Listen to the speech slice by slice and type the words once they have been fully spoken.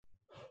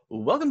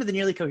Welcome to the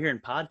Nearly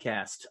Coherent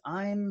Podcast.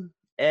 I'm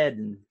Ed,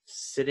 and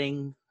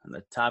sitting in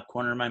the top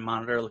corner of my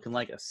monitor looking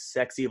like a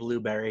sexy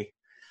blueberry,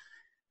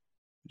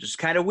 which is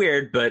kind of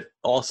weird, but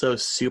also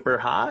super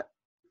hot,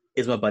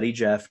 is my buddy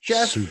Jeff.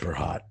 Jeff, Super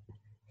hot.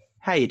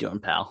 how you doing,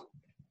 pal?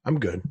 I'm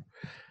good.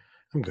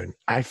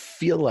 I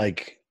feel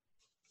like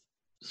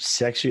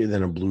sexier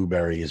than a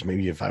blueberry is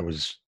maybe if I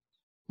was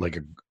like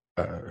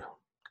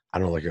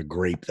like a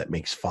grape that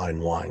makes fine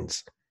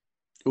wines.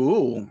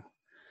 Ooh,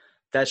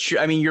 that's true.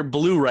 I mean, you're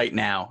blue right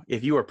now.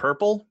 If you were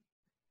purple,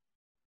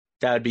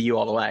 that would be you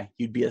all the way.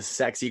 You'd be a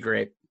sexy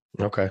grape.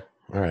 Okay.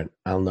 All right.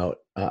 I'll know.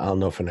 I'll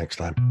know for next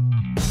time.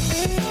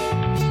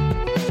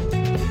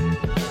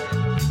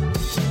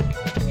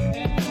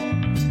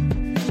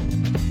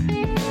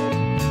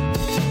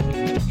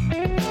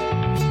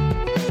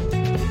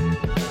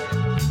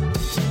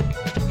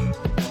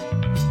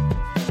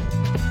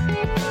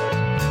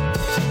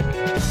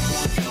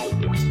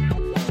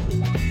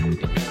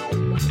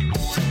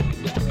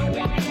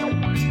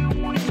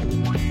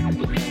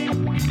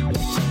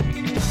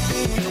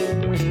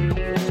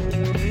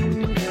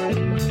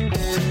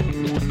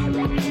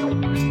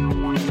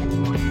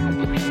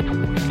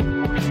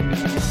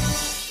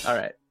 All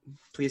right.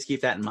 Please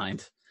keep that in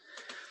mind.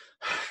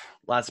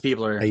 Lots of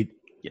people are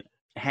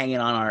hanging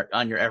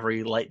on your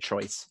every light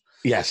choice.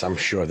 Yes, I'm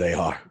sure they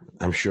are.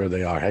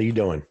 How you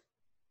doing?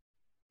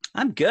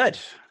 I'm good.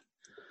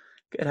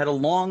 Good. Had a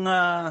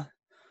long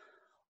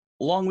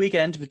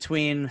weekend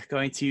between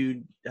going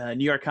to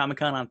New York Comic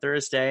Con on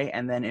Thursday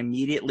and then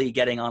immediately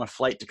getting on a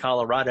flight to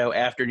Colorado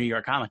after New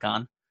York Comic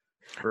Con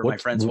for my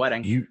friend's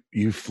wedding.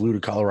 You flew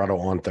to Colorado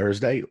on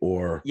Thursday,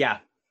 or? Yeah.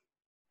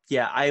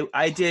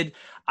 I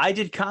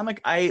did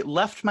comic. I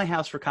left my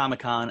house for Comic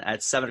Con at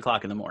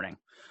 7:00 in the morning.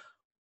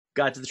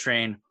 Got to the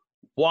train,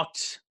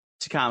 walked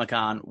to Comic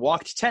Con,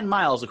 walked 10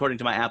 miles according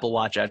to my Apple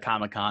Watch at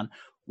Comic Con.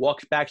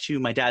 Walked back to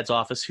my dad's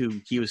office,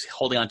 he was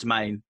holding onto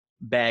my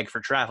bag for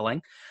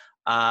traveling.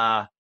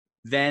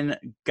 Then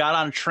got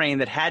on a train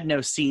that had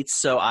no seats,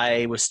 so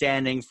I was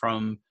standing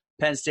from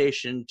Penn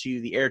Station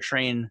to the air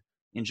train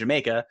in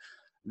Jamaica.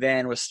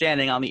 Then was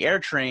standing on the air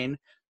train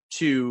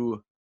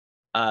to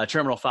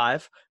Terminal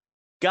 5.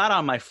 Got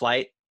on my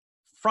flight,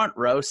 front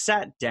row,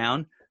 sat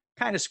down,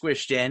 kind of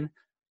squished in.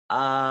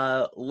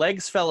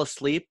 Legs fell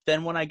asleep.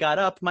 Then when I got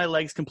up, my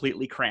legs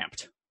completely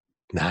cramped.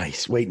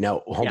 Nice. Wait,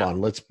 now hold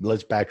on. Let's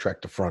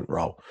backtrack to front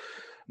row.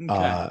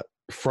 Okay.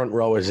 Front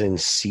row as in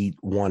seat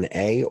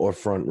 1A, or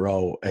front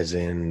row as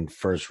in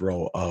first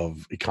row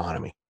of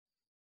economy?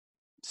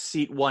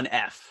 Seat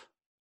 1F.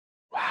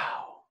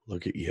 Wow.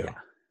 Look at you.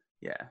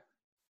 Yeah.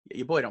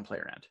 Your boy don't play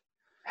around.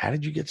 How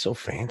did you get so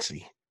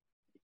fancy?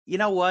 You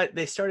know what?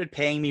 They started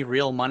paying me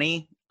real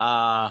money.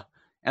 And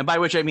by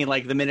which I mean,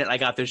 like, the minute I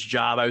got this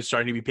job, I was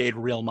starting to be paid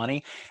real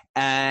money.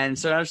 And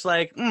so I was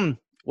like,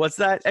 what's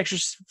that extra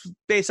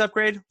space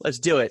upgrade? Let's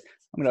do it.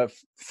 I'm going to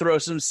throw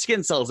some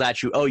skin cells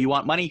at you. Oh, you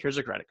want money? Here's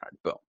a credit card.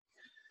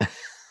 Boom.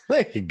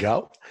 There you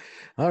go.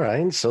 All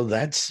right. So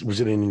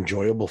was it an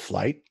enjoyable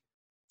flight?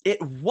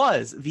 It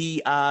was.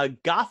 The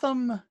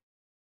Gotham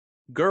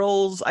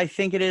Girls, I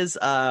think it is,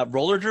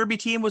 roller derby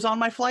team was on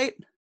my flight.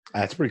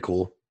 That's pretty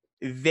cool.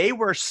 They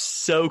were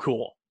so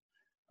cool.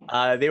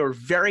 They were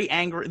very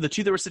angry. The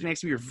two that were sitting next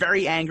to me were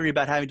very angry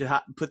about having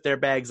to put their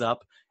bags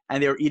up,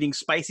 and they were eating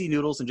spicy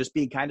noodles and just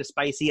being kind of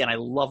spicy. And I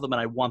love them, and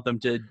I want them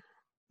to,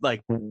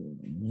 like,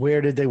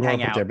 where did they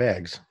want to put their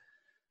bags?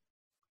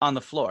 On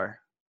the floor.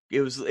 It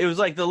was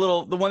like the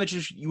one that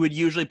you would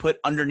usually put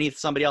underneath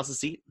somebody else's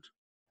seat.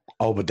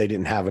 Oh, but they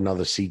didn't have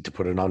another seat to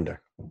put it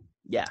under.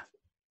 Yeah.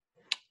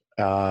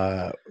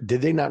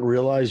 Did they not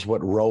realize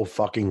what row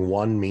fucking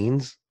 1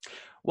 means?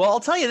 Well,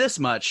 I'll tell you this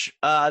much.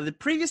 The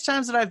previous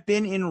times that I've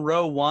been in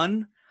row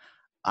 1,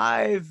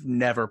 I've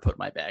never put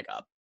my bag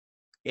up.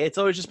 It's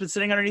always just been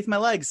sitting underneath my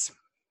legs.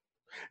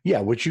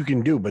 Yeah, which you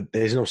can do, but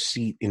there's no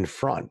seat in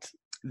front.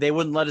 They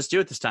wouldn't let us do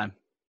it this time.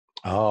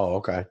 Oh,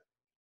 okay.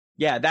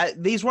 Yeah,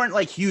 these weren't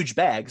like huge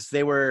bags.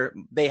 They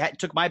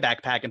took my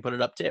backpack and put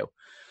it up too.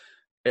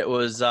 It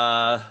was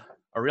a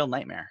real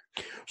nightmare.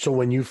 So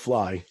when you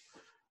fly,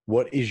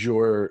 what is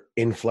your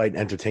in-flight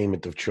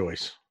entertainment of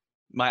choice?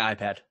 My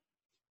iPad.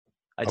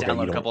 I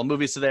download a couple of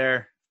movies to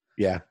there.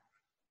 Yeah.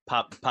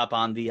 Pop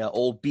on the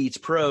old Beats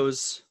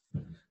Pros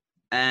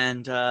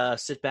and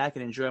sit back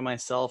and enjoy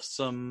myself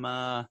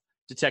some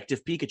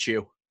Detective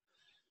Pikachu.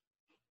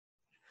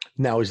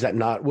 Now, is that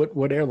not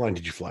what airline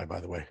did you fly,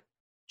 by the way?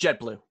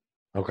 JetBlue.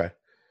 Okay.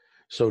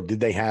 So did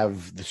they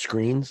have the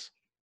screens?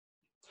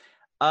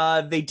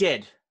 They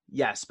did,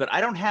 yes, but I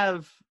don't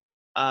have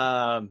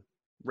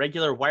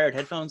regular wired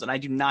headphones, and I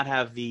do not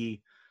have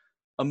the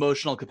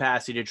emotional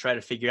capacity to try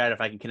to figure out if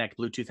I can connect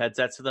Bluetooth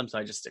headsets to them, so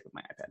I just stick with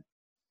my iPad.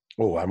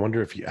 Oh, I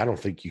wonder if I don't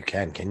think you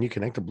can. Can you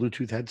connect a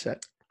Bluetooth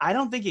headset? I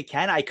don't think you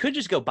can. I could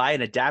just go buy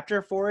an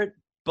adapter for it,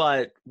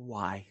 but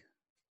why?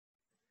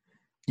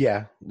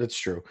 Yeah, that's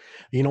true.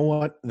 You know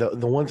what? The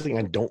one thing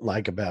I don't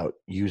like about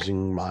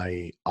using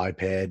my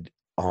iPad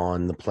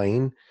on the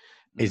plane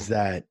is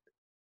that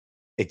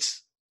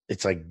it's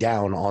like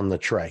down on the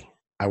tray.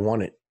 I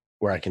want it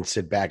where I can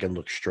sit back and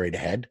look straight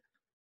ahead.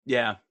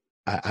 Yeah.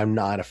 I'm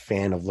not a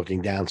fan of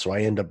looking down, so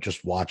I end up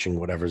just watching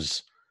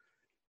whatever's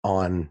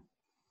on.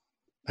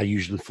 I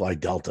usually fly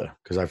Delta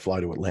because I fly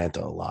to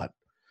Atlanta a lot.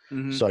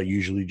 Mm-hmm. So I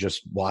usually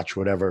just watch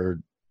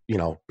whatever,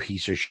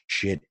 piece of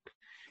shit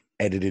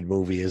edited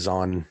movie is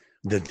on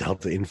the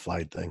Delta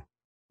in-flight thing.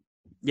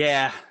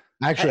 Yeah.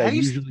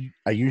 Actually,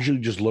 I usually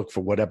just look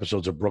for what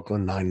episodes of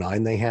Brooklyn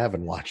Nine-Nine they have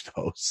and watch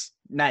those.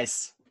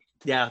 Nice.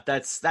 Yeah,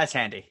 that's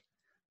handy.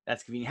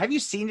 That's convenient. Have you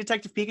seen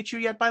Detective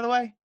Pikachu yet, by the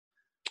way?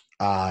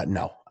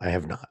 No, I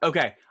have not.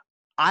 Okay.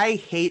 I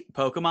hate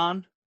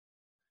Pokemon.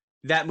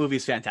 That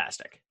movie's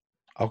fantastic.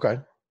 Okay.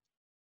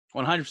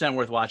 100%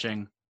 worth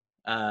watching.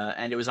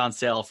 And it was on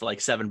sale for like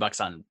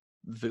 $7 on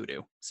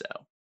Vudu. So,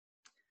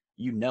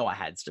 I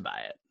had to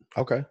buy it.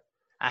 Okay.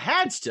 I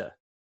had to.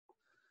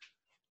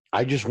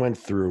 I just went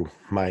through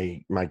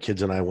my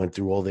kids and I went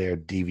through all their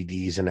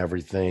DVDs and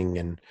everything,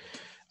 and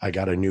I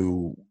got a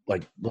new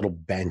little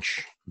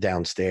bench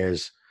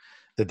downstairs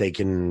that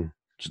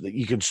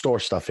you can store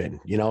stuff in,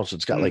 so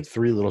it's got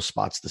 3 little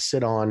spots to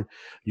sit on.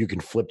 You can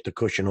flip the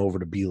cushion over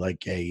to be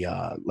like a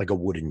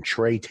wooden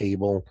tray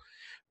table,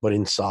 but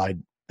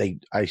inside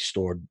I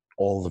stored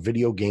all the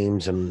video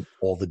games and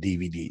all the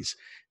DVDs.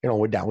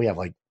 We have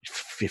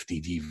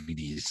 50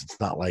 DVDs. It's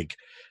not like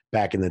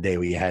back in the day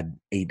we had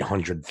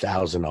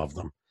 800,000 of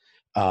them.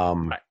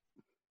 Right.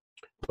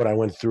 But I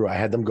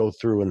had them go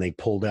through and they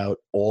pulled out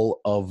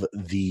all of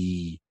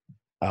the,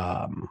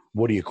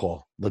 what do you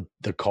call the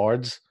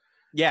cards?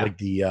 Yeah. Like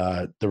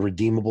the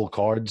redeemable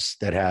cards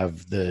that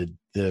have the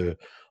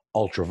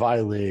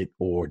ultraviolet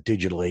or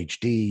digital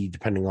HD,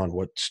 depending on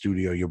what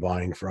studio you're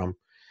buying from.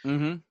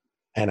 Mm-hmm.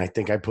 And I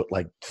think I put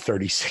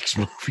 36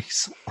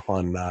 movies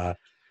on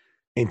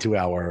into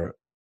our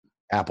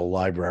Apple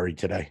library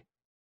today.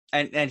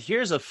 And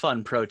here's a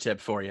fun pro tip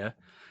for you.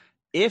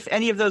 If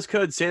any of those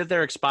codes say that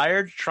they're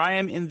expired, try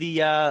them in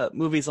the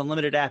Movies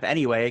Unlimited app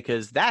anyway,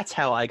 because that's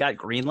how I got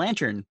Green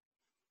Lantern.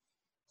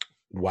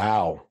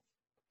 Wow.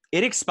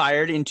 It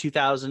expired in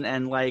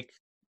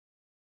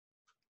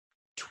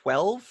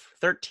 2012,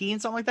 13,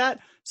 something like that.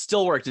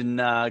 Still worked in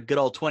good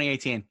old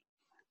 2018.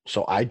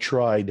 So I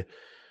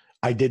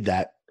did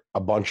that,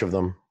 a bunch of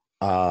them.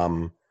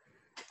 I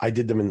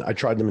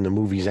tried them in the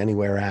Movies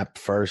Anywhere app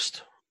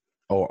first,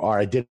 or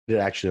I did it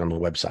actually on the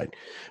website.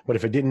 But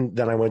if it didn't,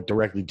 then I went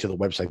directly to the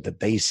website that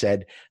they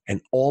said,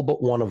 and all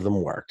but one of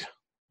them worked.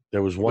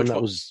 There was one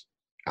which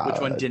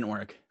one didn't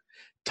work?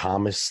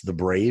 Thomas the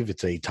Brave.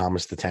 It's a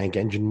Thomas the Tank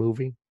Engine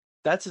movie.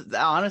 That's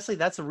honestly,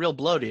 that's a real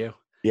blow to you.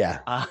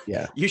 Yeah,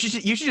 yeah. You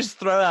should just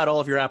throw out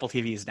all of your Apple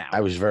TVs now. I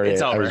was very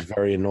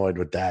annoyed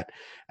with that.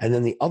 And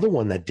then the other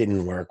one that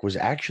didn't work was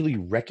actually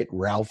Wreck-It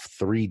Ralph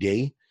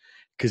 3D,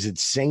 because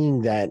it's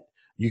saying that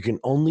you can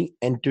only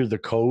enter the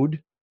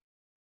code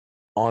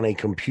on a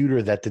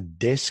computer that the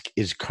disc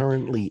is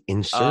currently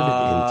inserted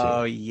into.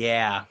 Oh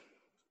yeah.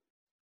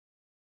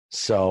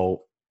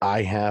 So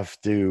I have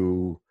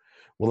to.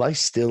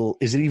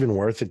 Is it even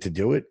worth it to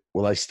do it?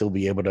 Will I still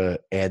be able to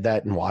add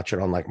that and watch it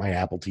on my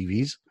Apple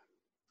TVs?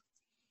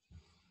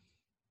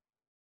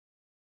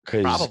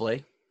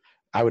 Probably.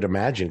 I would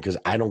imagine, because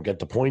I don't get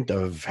the point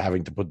of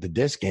having to put the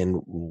disc in.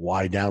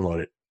 Why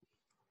download it?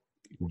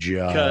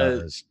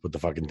 Just put the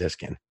fucking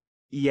disc in.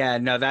 Yeah,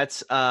 no,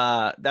 that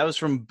was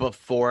from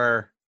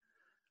before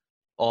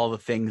all the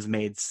things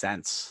made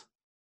sense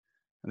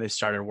and they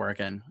started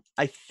working.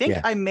 I think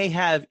I may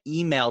have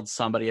emailed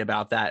somebody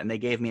about that and they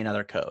gave me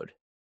another code.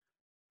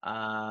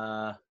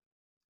 I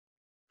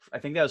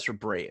think that was for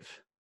Brave.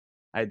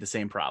 I had the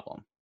same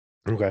problem.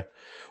 Okay.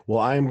 Well,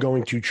 I'm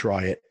going to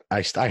try it.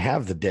 I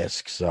have the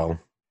disc, so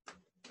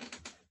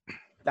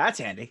that's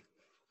handy.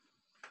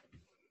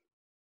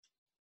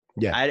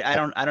 Yeah. I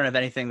don't have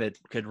anything that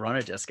could run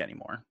a disc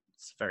anymore.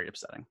 It's very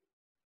upsetting.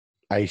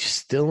 I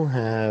still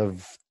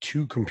have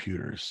 2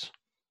 computers.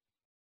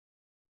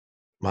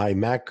 My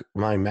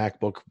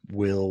MacBook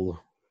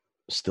will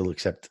still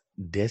accept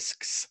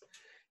discs,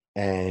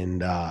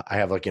 and I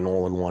have an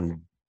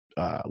all-in-one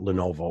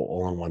Lenovo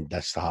all-in-one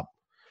desktop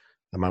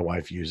that my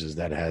wife uses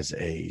that has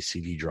a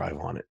CD drive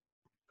on it.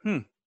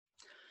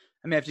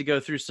 I may have to go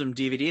through some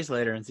DVDs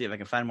later and see if I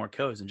can find more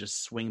codes and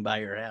just swing by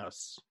your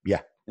house. Yeah.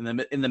 In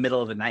the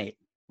middle of the night.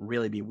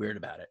 Really be weird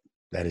about it.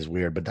 That is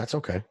weird, but that's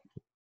okay.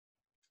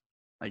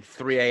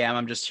 3 a.m.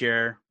 I'm just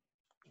here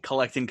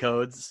collecting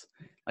codes.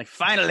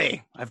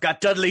 Finally, I've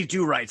got Dudley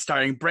Do Right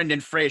starring Brendan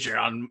Fraser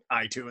on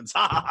iTunes.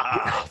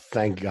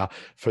 Thank God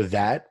for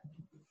that.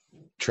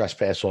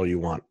 Trespass all you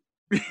want.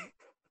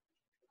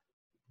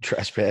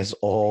 Trespass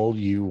all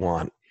you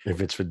want. If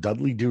it's for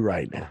Dudley Do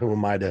Right, who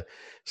am I to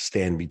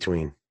stand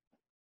between?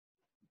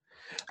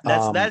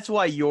 That's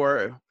why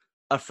you're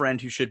a friend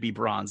who should be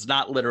bronze.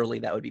 Not literally,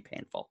 that would be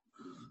painful.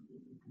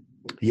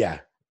 Yeah,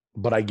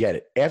 but I get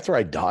it. After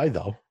I die,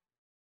 though.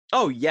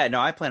 Oh, yeah. No,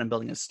 I plan on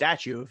building a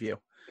statue of you.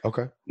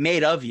 Okay.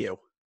 Made of you.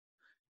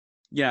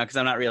 Because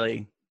I'm not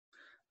really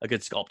a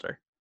good sculptor.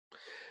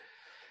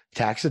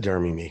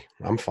 Taxidermy me.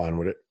 I'm fine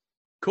with it.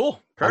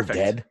 Cool. Perfect.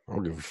 I'm dead. I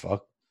don't give a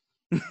fuck.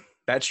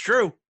 That's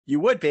true. You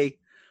would be.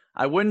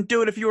 I wouldn't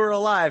do it if you were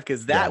alive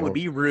because that would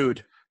be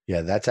rude.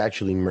 Yeah, that's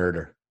actually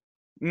murder.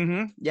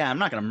 Mm-hmm. Yeah, I'm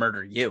not going to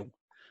murder you.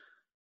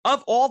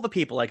 Of all the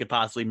people I could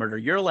possibly murder,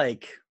 you're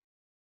like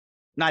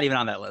not even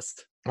on that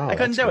list. Oh, I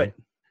couldn't do it.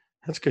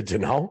 That's good to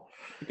know.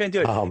 I couldn't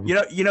do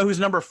it. You know who's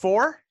number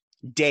 4?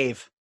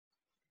 Dave.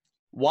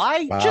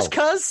 Why? Wow. Just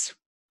cause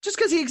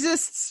he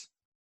exists.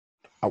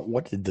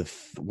 What did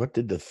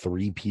the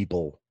 3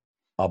 people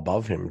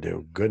above him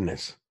do?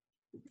 Goodness.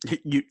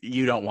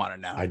 You don't want to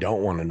know. I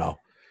don't want to know.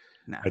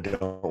 No. I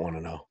don't want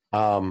to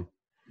know.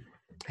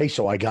 Hey,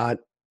 so I got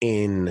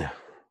in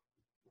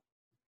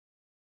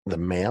the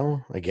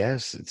mail, I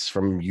guess. It's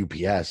from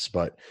UPS,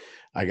 but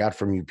I got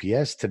from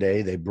UPS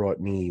today. They brought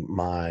me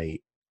my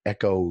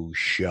Echo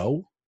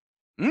Show.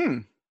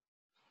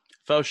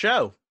 Faux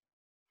show.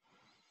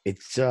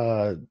 It's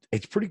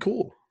pretty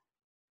cool.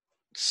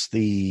 It's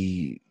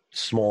the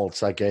small,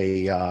 it's like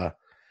a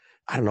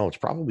I don't know, it's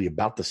probably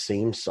about the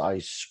same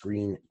size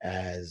screen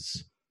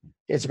as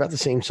an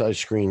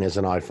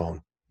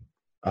iPhone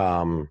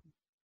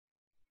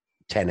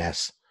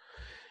 10s.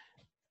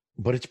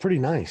 But it's pretty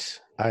nice.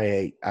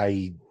 I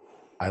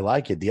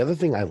like it. The other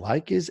thing I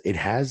like is it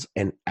has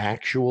an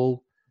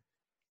actual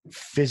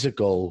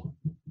physical,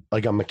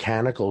 like a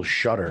mechanical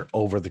shutter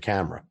over the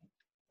camera.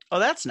 Oh,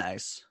 that's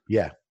nice.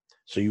 Yeah.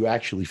 So you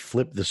actually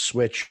flip the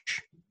switch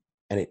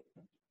and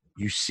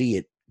you see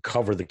it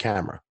cover the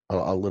camera.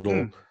 A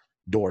little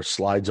door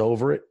slides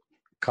over it,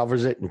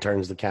 covers it, and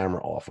turns the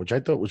camera off, which I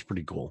thought was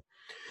pretty cool.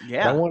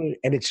 Yeah.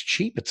 And it's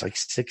cheap. It's like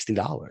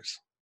 $60.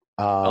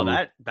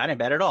 That ain't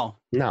bad at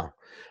all. No.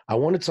 I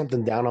wanted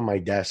something down on my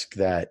desk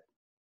that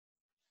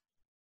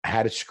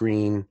had a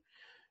screen,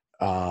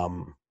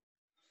 because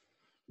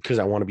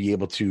I want to be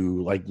able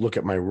to like look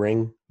at my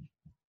Ring,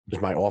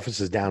 because my office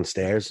is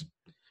downstairs.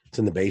 It's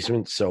in the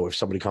basement. So if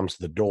somebody comes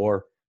to the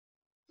door,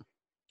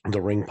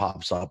 the Ring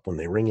pops up when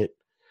they ring it,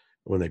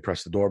 when they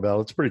press the doorbell.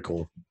 It's pretty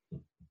cool.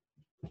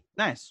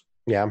 Nice.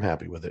 Yeah, I'm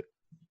happy with it.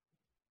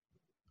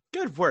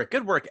 Good work.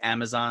 Good work,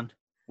 Amazon.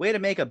 Way to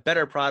make a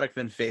better product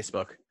than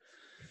Facebook.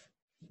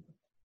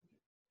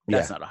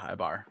 That's not a high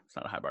bar. It's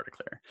not a high bar to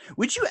clear.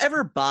 Would you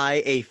ever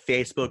buy a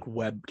Facebook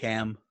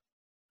webcam?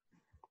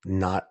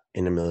 Not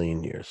in a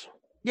million years.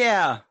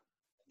 Yeah.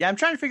 Yeah, I'm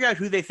trying to figure out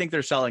who they think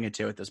they're selling it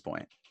to at this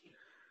point.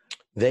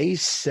 I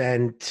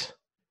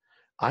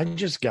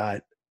just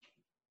got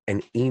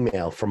an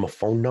email from a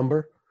phone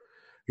number.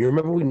 You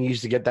remember when you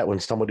used to get that when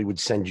somebody would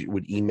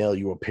email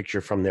you a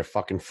picture from their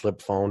fucking flip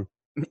phone?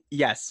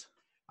 Yes.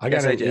 I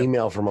got an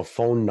email from a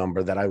phone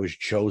number that I was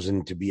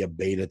chosen to be a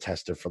beta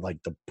tester for like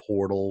the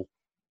Portal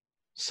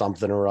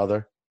something or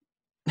other.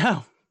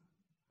 Oh,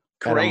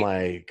 great. And I'm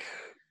like,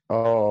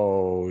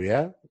 oh,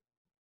 yeah?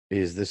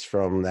 Is this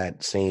from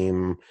that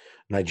same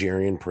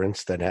Nigerian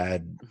prince that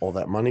had all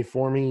that money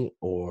for me?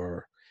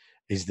 Or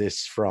is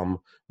this from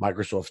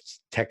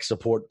Microsoft's tech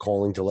support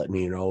calling to let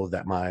me know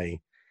that my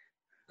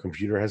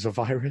computer has a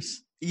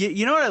virus?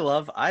 You know what I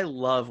love? I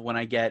love when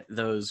I get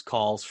those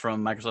calls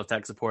from Microsoft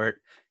tech support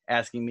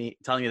telling me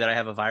that I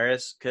have a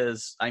virus.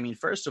 Because, I mean,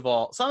 first of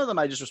all, some of them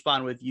I just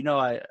respond with,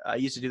 I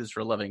used to do this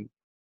for a living.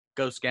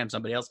 Go scam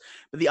somebody else.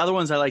 But the other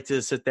ones I like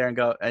to sit there and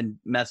go and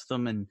mess with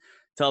them and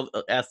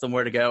ask them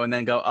where to go and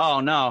then go, oh,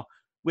 no,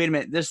 wait a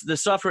minute. The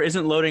software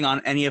isn't loading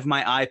on any of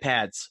my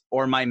iPads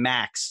or my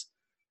Macs.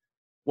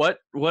 Where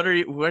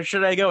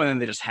should I go? And then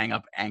they just hang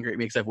up angry at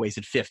me because I've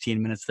wasted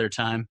 15 minutes of their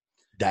time.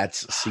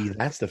 That's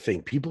the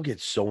thing. People get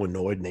so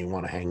annoyed and they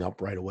want to hang up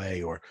right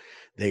away, or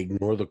they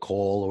ignore the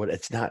call, or what.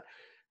 It's not.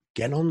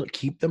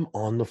 Keep them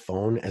on the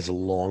phone as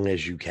long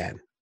as you can.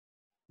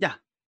 Yeah.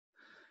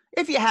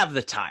 If you have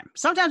the time.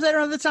 Sometimes I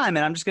don't have the time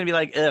and I'm just going to be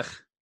like, ugh,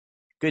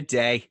 good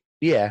day.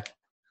 Yeah.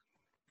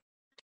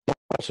 I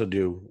also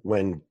do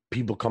when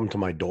people come to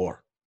my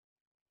door,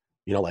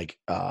 like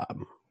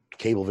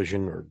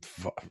Cablevision or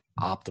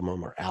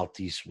Optimum or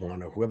Altice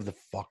One or whoever the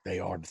fuck they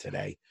are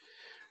today.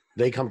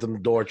 They come to the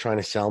door trying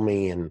to sell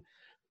me, and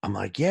I'm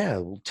like, yeah,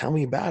 well, tell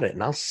me about it.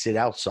 And I'll sit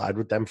outside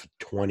with them for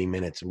 20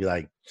 minutes and be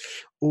like,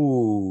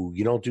 ooh,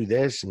 you don't do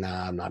this?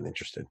 Nah, I'm not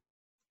interested.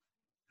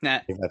 Nah. I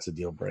think that's a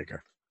deal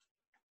breaker.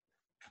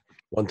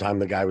 One time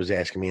the guy was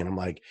asking me, and I'm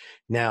like,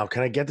 now,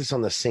 can I get this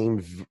on the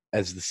same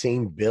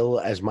bill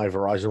as my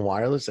Verizon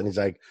Wireless? And he's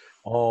like,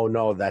 oh,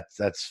 no, that's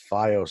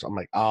Fios. I'm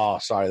like, oh,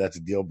 sorry, that's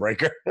a deal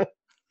breaker.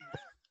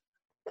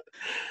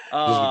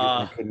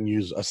 I couldn't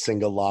use a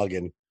single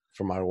login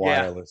for my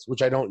wireless,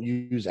 which I don't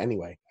use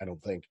anyway, I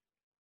don't think.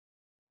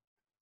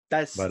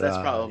 That's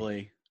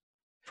probably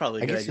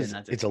a good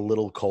idea. It's a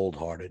little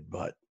cold-hearted,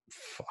 but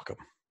fuck them.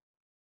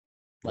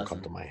 They'll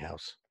come to my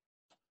house.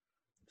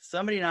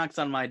 Somebody knocks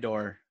on my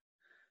door,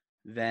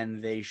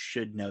 then they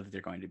should know that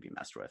they're going to be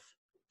messed with.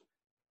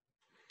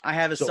 I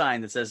have a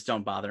sign that says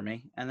 "Don't bother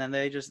me," and then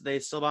they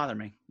still bother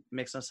me. It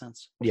makes no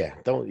sense. Yeah,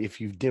 if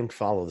you didn't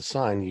follow the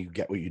sign, you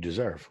get what you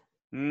deserve.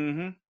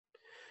 Mm-hmm.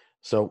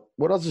 So,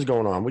 what else is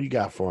going on? What do you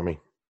got for me?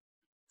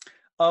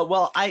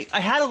 Well, I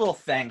had a little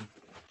thing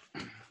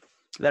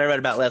that I read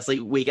about last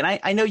week, and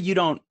I know you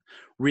don't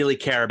really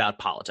care about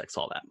politics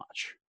all that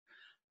much,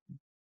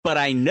 but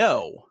I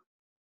know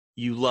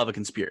you love a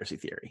conspiracy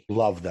theory.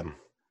 Love them.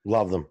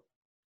 Love them.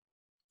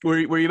 Were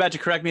you about to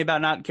correct me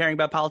about not caring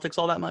about politics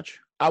all that much?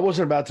 I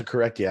wasn't about to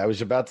correct you. I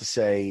was about to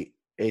say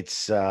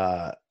it's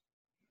that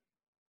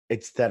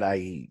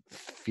I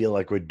feel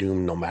like we're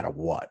doomed no matter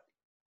what.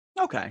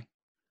 Okay.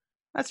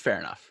 That's fair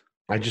enough.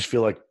 I just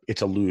feel like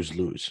it's a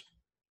lose-lose.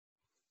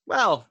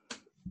 Well,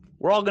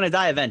 we're all going to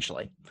die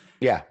eventually.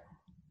 Yeah.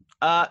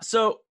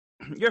 So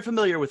you're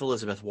familiar with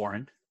Elizabeth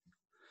Warren.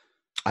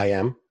 I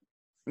am.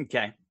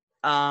 Okay.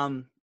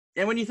 And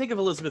when you think of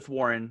Elizabeth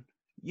Warren,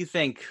 you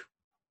think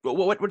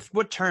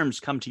what terms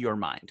come to your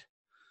mind?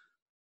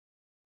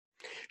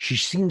 She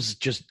seems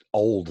just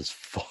old as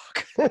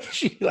fuck.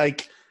 She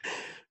like,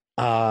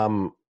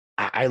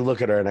 I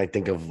look at her and I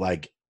think of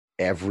like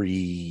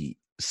every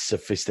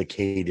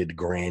sophisticated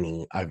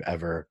granny I've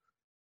ever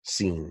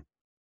seen.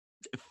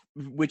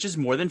 Which is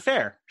more than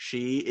fair.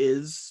 She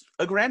is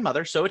a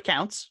grandmother, so it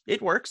counts.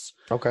 It works.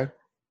 Okay.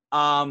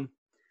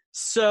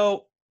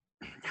 So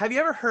have you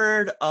ever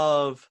heard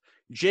of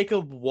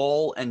Jacob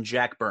Wohl and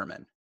Jack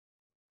Berman?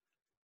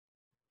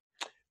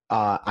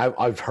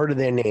 I've heard of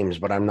their names,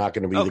 but I'm not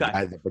going to be Okay. the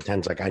guy that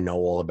pretends like I know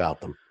all about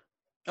them.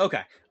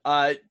 Okay.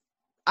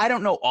 I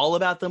don't know all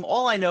about them.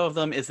 All I know of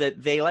them is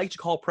that they like to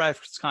call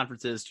press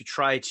conferences to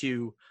try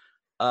to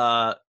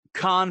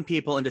con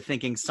people into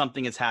thinking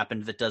something has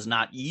happened that does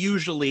not,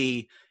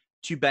 usually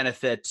to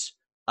benefit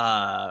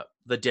the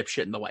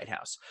dipshit in the White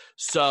House.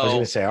 So I was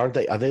going to say,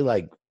 are they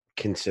like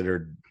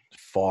considered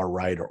far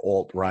right or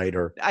alt right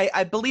or?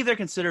 I believe they're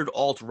considered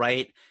alt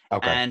right,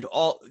 Okay.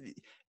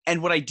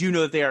 and what I do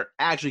know that they are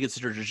actually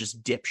considered are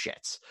just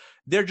dipshits.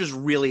 They're just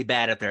really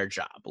bad at their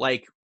job.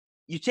 Like,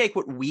 you take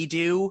what we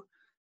do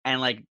and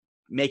like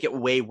make it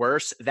way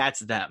worse. That's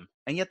them,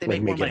 and yet they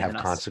Like make more make it money have than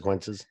us.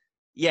 consequences.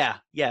 Yeah,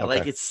 Okay.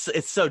 like it's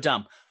so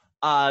dumb.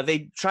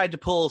 They tried to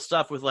pull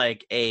stuff with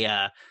like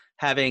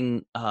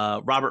having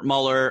Robert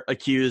Mueller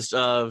accused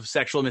of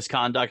sexual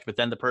misconduct, but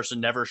then the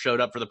person never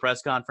showed up for the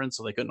press conference,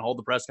 so they couldn't hold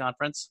the press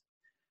conference.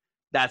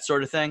 That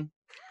sort of thing.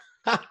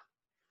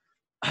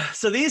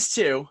 So these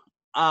two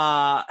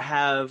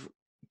have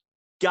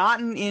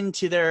gotten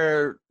into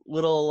their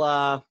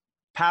little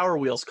Power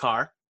Wheels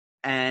car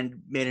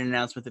and made an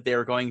announcement that they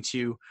were going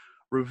to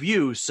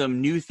review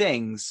some new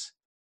things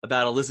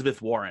about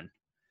Elizabeth Warren.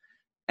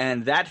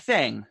 And that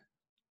thing,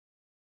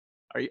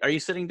 are you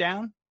sitting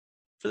down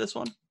for this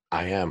one?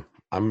 I am.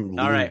 I'm leaning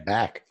All right.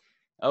 back.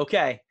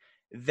 Okay.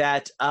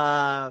 That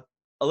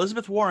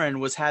Elizabeth Warren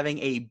was having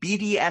a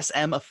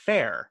BDSM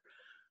affair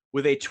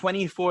with a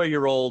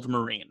 24-year-old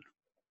Marine.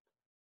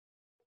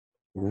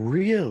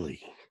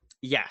 Really?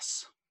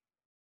 Yes.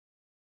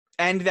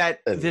 And that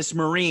this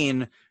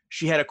Marine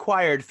she had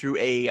acquired through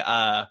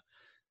a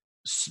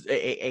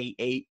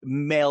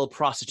male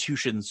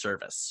prostitution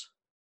service.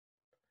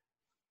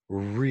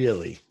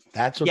 Really?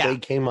 That's what they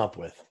came up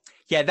with.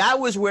 Yeah, that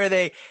was where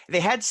they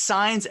had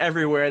signs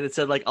everywhere that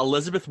said like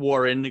Elizabeth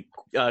Warren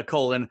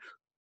colon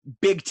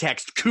big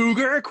text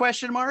cougar ?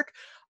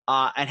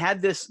 And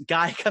had this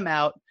guy come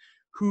out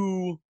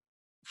who,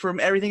 from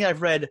everything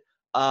I've read,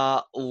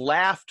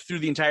 laughed through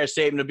the entire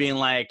statement of being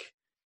like,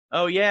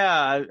 oh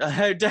yeah,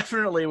 I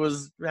definitely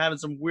was having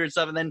some weird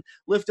stuff, and then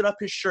lifted up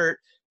his shirt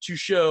to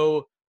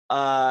show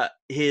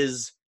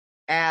his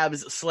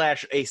abs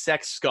 / a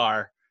sex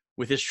scar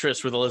with his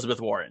tryst with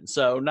Elizabeth Warren.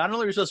 So not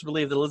only are we supposed to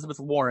believe that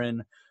Elizabeth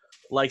Warren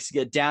likes to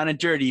get down and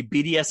dirty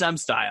BDSM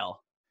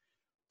style,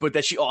 but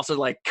that she also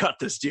like cut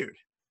this dude.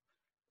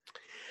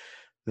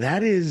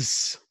 That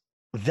is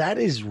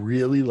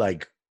really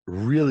like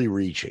really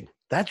reaching.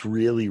 That's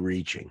really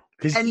reaching.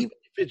 Because even if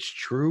it's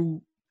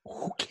true,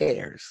 who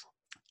cares?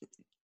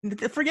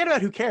 Forget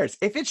about who cares.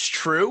 If it's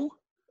true,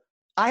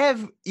 I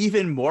have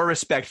even more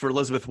respect for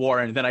Elizabeth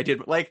Warren than I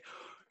did. Like,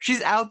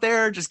 she's out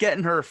there just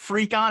getting her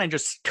freak on and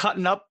just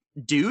cutting up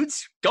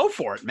dudes. Go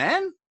for it,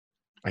 man.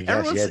 I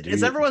guess,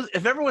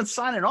 if everyone's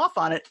signing off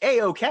on it,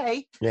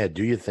 A-okay. Yeah,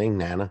 do your thing,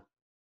 Nana.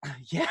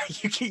 Yeah,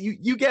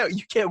 you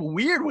get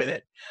weird with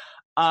it.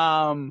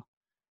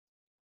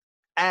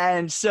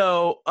 And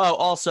so,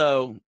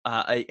 also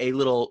a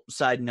little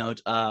side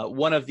note,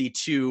 one of the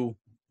two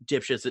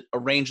dipshits that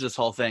arranged this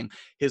whole thing,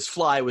 his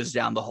fly was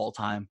down the whole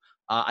time.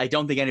 I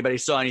don't think anybody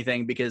saw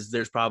anything because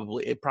it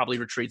probably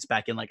retreats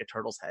back in like a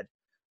turtle's head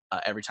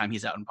every time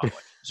he's out in public.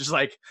 It's just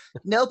like,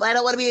 nope, I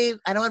don't want to be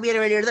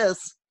anywhere near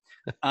this.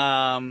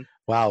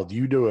 Wow,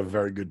 you do a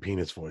very good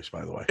penis voice,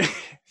 by the way.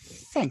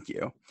 Thank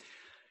you.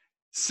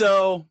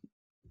 So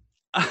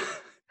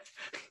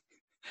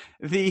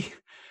the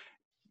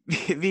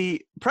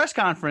press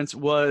conference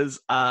was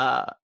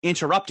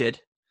interrupted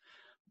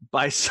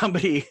by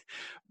somebody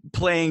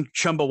playing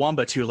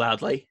Chumbawamba too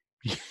loudly.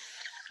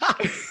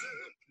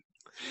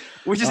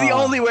 Which is the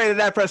only way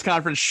that press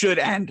conference should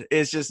end,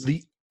 is just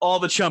all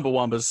the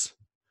Chumbawambas.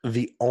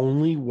 The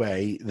only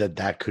way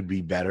that could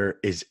be better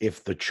is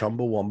if the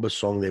Chumbawamba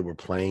song they were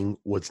playing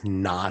was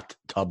not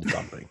tub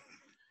thumping.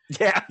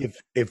 Yeah.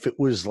 If it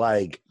was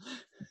like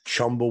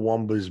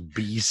Chumbawamba's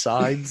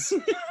B-sides,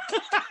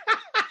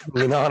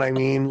 You know what I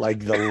mean? Like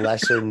the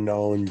lesser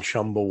known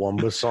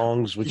Chumbawamba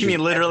songs, which You mean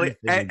is literally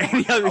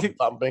any other?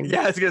 thumping.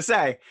 Yeah, I was gonna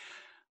say.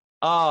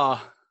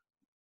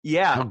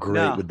 Yeah. How great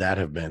No, would that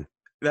have been?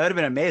 that would have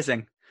been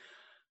amazing.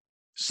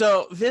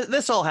 So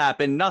this all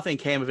happened. Nothing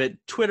came of it.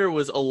 Twitter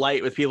was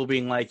alight with people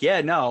being like,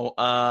 "Yeah, no,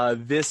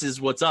 this is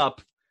what's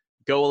up.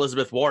 Go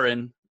Elizabeth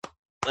Warren.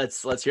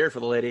 Let's hear it for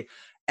the lady."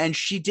 And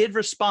she did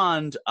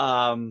respond,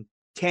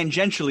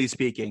 tangentially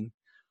speaking,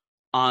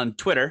 on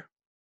Twitter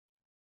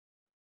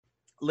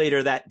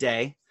later that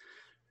day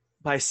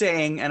by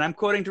saying, and I'm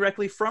quoting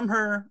directly from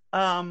her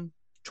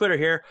Twitter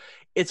here,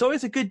 "It's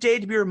always a good day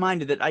to be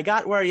reminded that I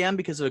got where I am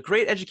because of a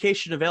great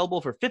education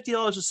available for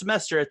 $50 a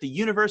semester at the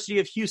University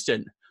of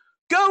Houston.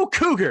 Go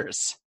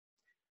Cougars!"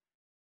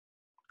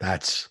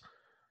 That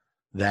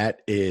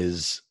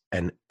is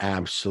an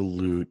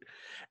absolute.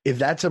 If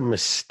that's a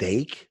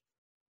mistake,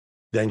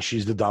 then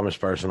she's the dumbest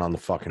person on the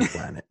fucking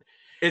planet.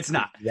 It's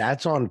not.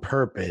 That's on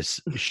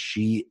purpose.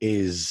 She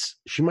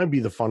might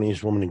be the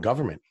funniest woman in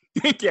government.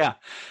 Yeah.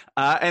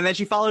 And then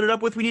she followed it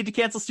up with, "We need to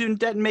cancel student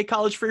debt and make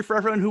college free for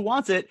everyone who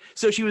wants it."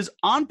 So she was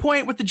on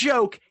point with the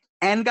joke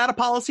and got a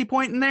policy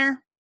point in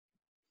there.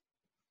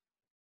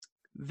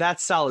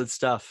 That's solid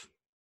stuff.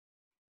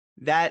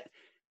 That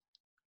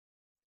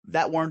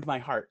warmed my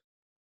heart.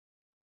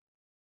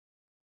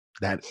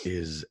 That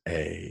is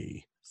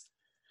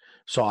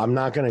so I'm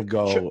not going to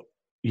go,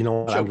 you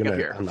know what?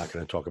 I'm not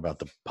going to talk about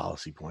the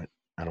policy point.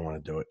 I don't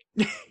want to do it.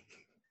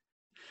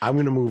 I'm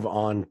going to move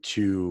on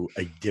to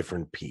a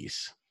different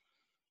piece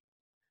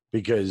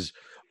because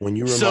when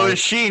you so is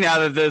she, now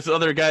that this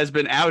other guy's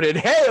been outed.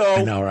 Hey-o!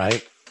 I know,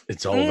 right?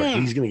 It's over.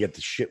 He's going to get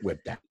the shit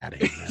whipped out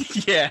of him.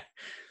 Yeah.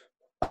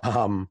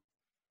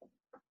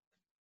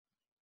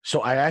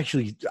 So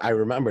I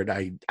remembered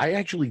I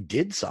actually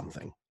did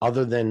something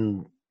other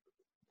than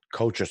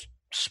coach a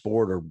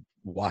sport or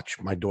watch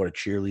my daughter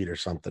cheerlead or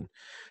something.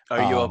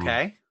 Are you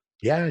okay?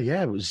 Yeah.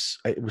 It was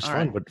fun.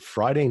 Right. But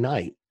Friday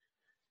night,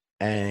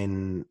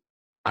 and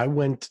I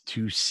went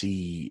to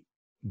see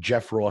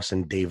Jeff Ross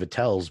and Dave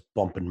Attell's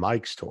Bumpin'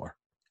 Mike's tour.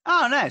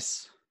 Oh,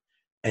 nice.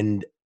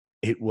 And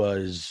it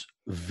was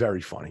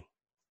very funny.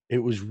 It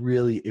was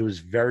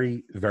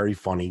very, very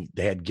funny.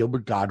 They had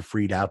Gilbert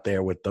Gottfried out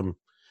there with them,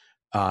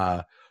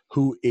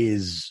 who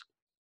is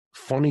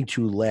funny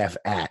to laugh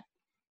at.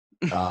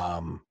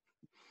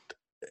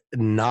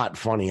 Not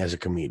funny as a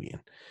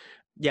comedian.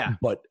 Yeah.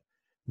 But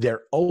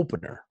their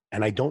opener,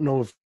 and I don't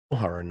know if you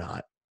know her or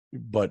not,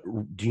 but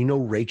do you know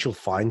Rachel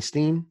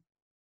Feinstein?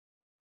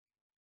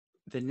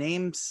 The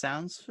name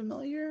sounds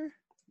familiar.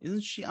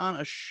 Isn't she on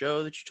a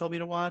show that you told me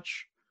to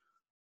watch?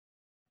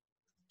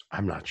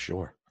 I'm not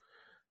sure.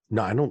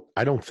 No,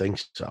 I don't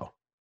think so.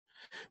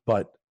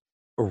 But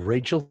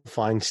Rachel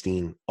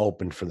Feinstein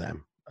opened for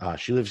them.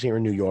 She lives here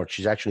in New York.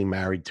 She's actually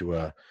married to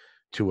a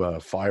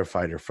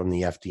firefighter from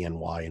the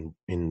FDNY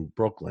in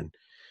Brooklyn.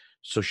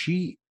 So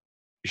she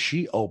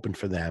opened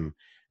for them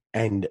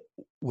and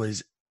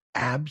was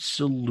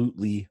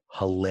absolutely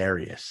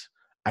hilarious.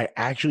 I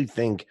actually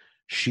think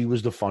she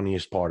was the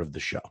funniest part of the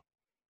show.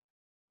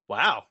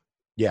 Wow.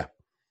 Yeah.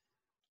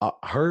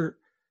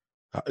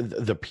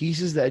 The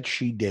pieces that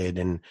she did,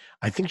 and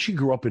I think she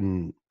grew up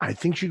in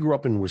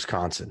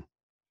Wisconsin.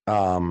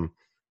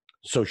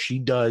 So she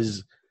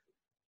does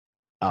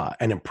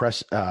an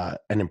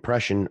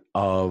impression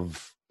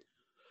of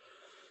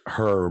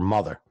her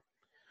mother.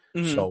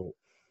 Mm-hmm. So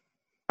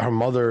her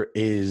mother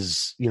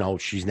is,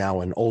 she's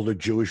now an older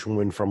Jewish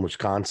woman from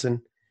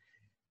Wisconsin,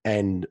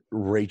 and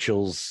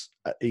Rachel's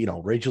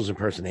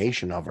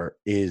impersonation of her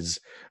is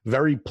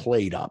very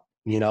played up,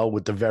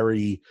 with the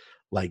very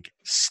like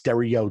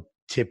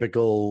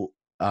stereotypical,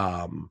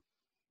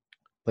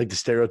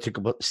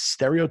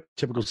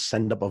 stereotypical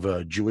send up of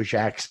a Jewish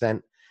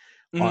accent,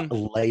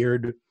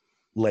 layered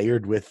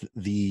with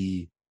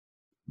the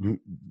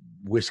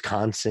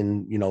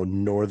Wisconsin,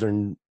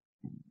 northern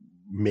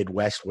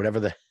Midwest, whatever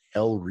the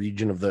hell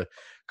region of the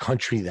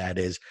country that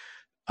is.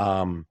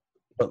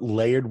 But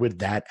layered with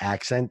that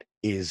accent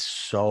is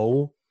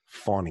so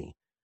funny.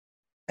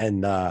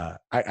 And I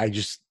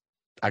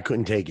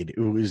couldn't take it. It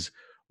was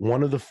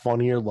one of the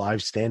funnier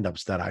live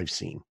stand-ups that I've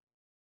seen.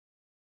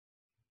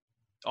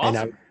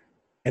 Awesome.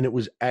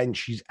 And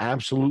she's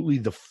absolutely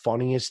the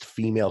funniest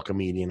female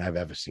comedian I've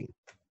ever seen.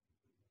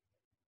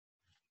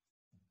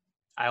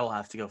 I will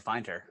have to go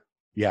find her.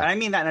 Yeah. And I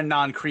mean that in a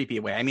non-creepy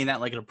way. I mean that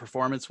like in a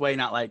performance way,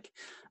 not like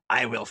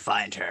I will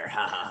find her.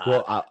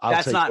 Well,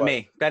 that's not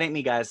me. That ain't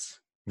me, guys.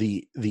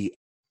 The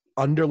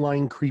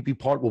underlying creepy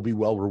part will be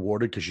well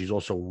rewarded because she's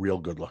also real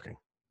good looking.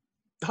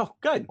 Oh,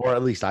 good. Or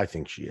at least I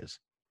think she is.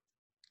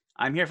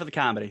 I'm here for the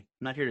comedy.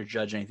 I'm not here to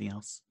judge anything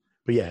else.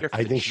 But yeah,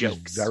 I think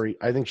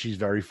she's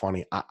very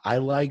funny. I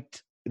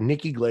liked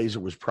Nikki Glaser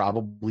was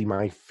probably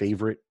my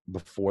favorite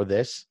before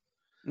this.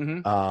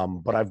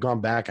 Mm-hmm. But I've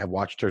gone back. I've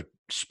watched her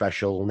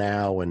special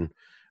now and,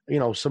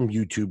 some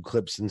YouTube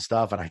clips and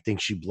stuff. And I think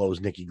she blows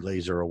Nikki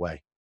Glaser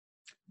away.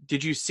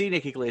 Did you see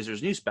Nikki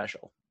Glaser's new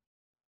special?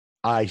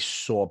 I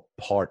saw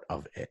part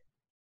of it.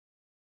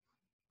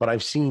 but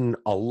I've seen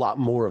a lot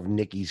more of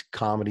Nikki's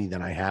comedy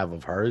than I have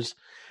of hers.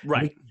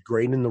 Right. Nikki's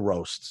great in the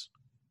roasts.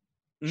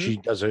 Mhm.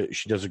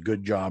 She does a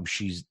good job.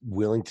 She's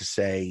willing to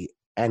say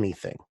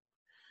anything.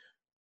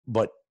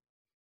 But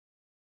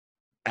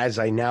as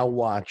I now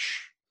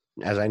watch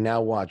Rachel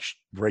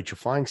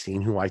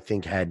Feinstein, who I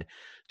think had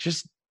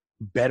just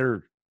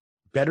better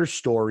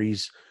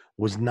stories,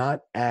 was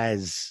not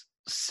as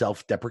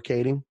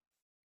self-deprecating,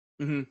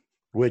 Mhm.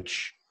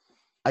 which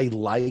I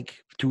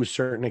like to a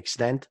certain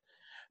extent.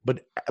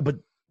 But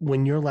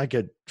when you're like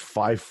a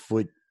 5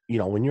 foot,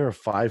 when you're a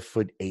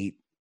 5'8"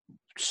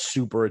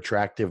 super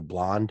attractive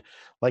blonde,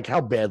 like how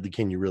badly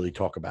can you really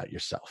talk about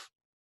yourself?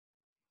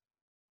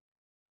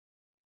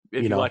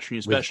 If you watch your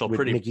new special, with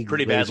pretty Nikki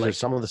Glaser, badly.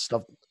 some of the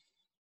stuff.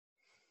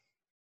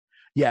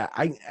 Yeah,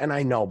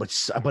 I know,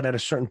 but at a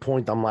certain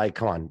point, I'm like,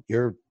 come on,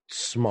 you're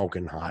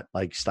smoking hot.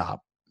 Like,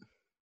 stop.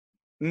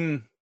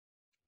 Mm.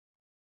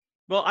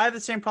 Well, I have the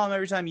same problem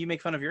every time you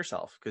make fun of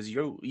yourself because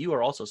you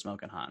are also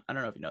smoking hot. I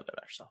don't know if you know that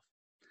about yourself,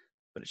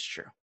 but it's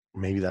true.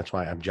 Maybe that's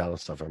why I'm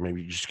jealous of her.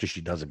 Maybe just because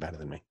she does it better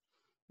than me.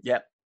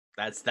 Yep,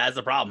 that's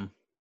the problem,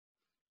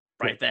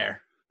 right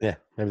there. Yeah,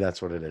 maybe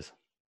that's what it is.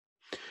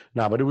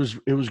 No, but it was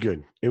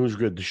good. It was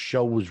good. The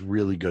show was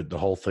really good. The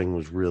whole thing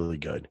was really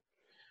good.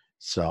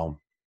 So,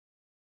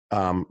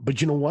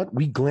 but you know what?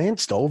 We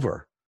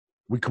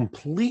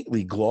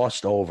completely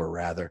glossed over,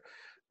 rather,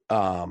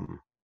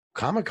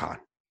 Comic-Con.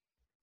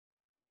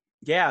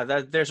 Yeah,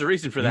 there's a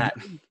reason for that.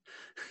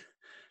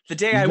 The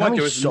day You I got went, me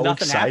there was so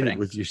nothing excited happening.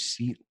 with your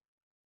seat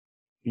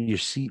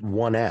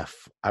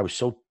 1F. I was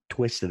so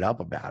twisted up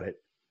about it.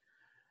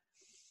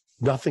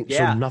 Nothing.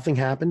 Yeah. So nothing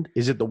happened.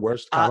 Is it the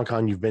worst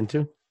Comic-Con you've been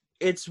to?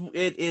 It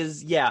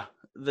is. Yeah.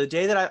 The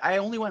day that I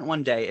only went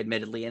one day,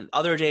 admittedly, and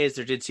other days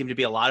there did seem to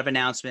be a lot of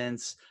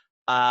announcements.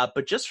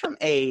 But just from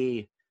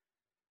if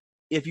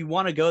you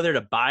want to go there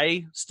to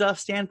buy stuff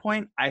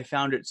standpoint, I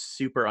found it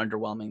super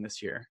underwhelming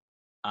this year.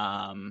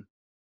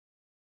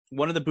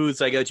 One of the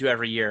booths I go to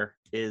every year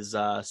is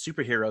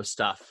superhero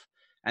stuff,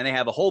 and they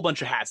have a whole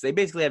bunch of hats. They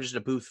basically have just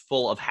a booth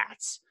full of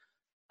hats.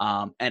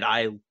 And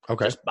I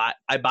just buy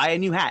a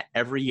new hat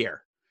every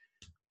year.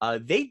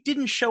 They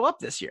didn't show up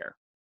this year.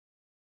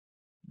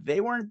 They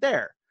weren't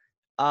there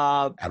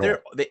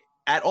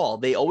at all.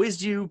 They always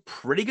do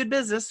pretty good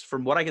business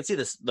from what I can see.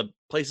 The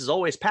place is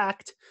always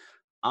packed.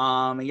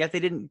 And yet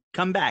they didn't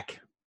come back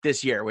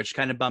this year, which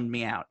kind of bummed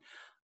me out.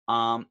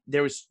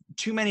 There was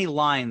too many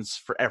lines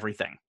for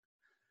everything.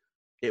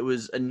 It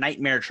was a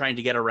nightmare trying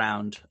to get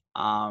around.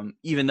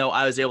 Even though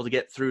I was able to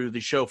get through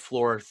the show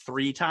floor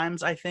 3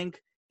 times, I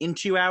think, in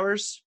 2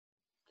 hours.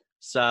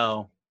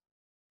 So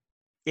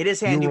it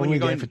is handy when you're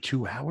going there for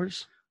 2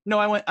 hours. No,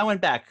 I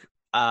went back.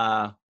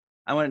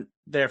 I went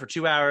there for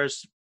 2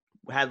 hours,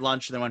 had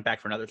lunch, and then went back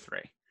for another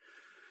 3.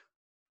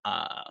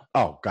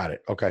 Oh, got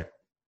it. Okay.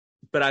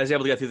 But I was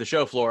able to get through the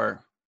show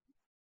floor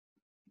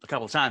a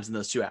couple of times in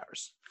those 2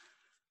 hours,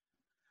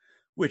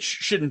 which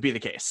shouldn't be the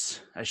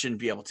case. I shouldn't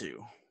be able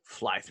to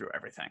fly through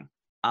everything.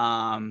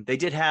 They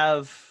did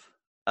have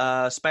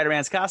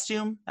Spider-Man's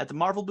costume at the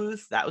Marvel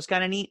booth. That was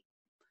kind of neat.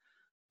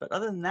 But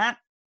other than that,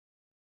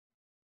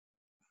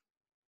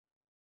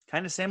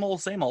 kind of same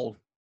old, same old.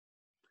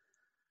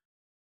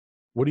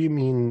 What do you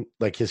mean,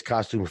 like his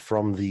costume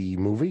from the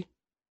movie?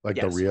 Like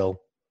yes. The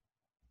real?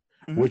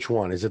 Mm-hmm. Which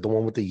one? Is it the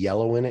one with the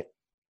yellow in it?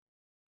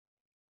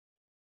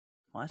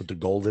 What? With the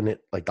gold in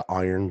it? Like the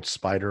Iron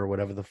Spider or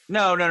whatever the...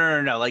 No.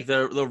 Like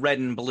the red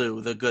and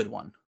blue, the good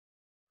one.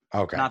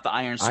 Okay. Not the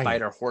Iron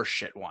Spider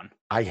horseshit one.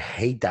 I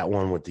hate that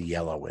one with the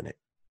yellow in it.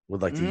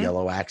 With like the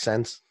yellow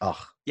accents. Ugh.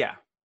 Yeah.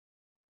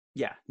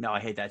 Yeah. No, I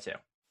hate that too.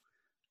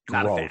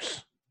 Gross. Not a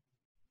fan.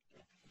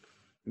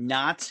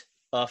 Not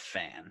a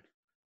fan.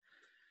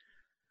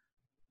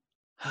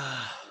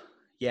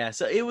 Yeah,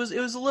 so it was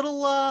a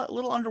little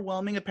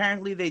underwhelming.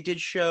 Apparently, they did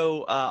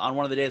show on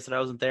one of the days that I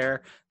wasn't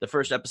there the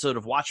first episode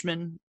of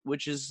Watchmen,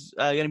 which is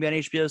going to be on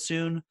HBO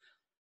soon.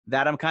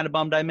 That I'm kind of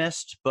bummed I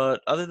missed,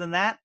 but other than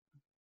that,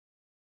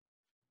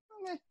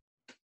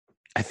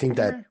 I think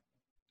that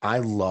I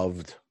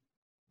loved.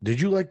 Did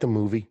you like the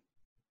movie?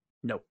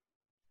 Nope.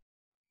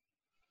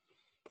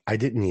 I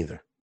didn't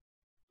either.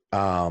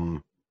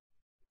 But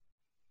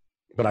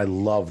I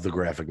love the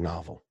graphic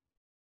novel.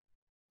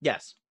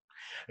 Yes.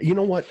 You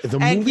know what?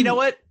 And you know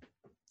what?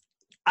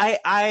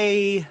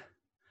 I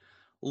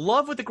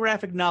love what the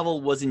graphic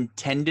novel was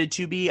intended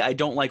to be. I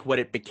don't like what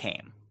it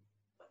became.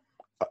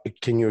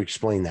 Can you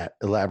explain that?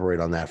 Elaborate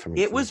on that for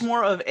me. It please. Was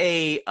more of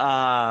a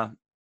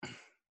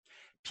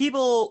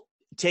people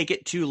take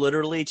it too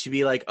literally to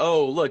be like,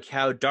 oh, look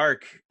how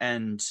dark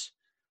and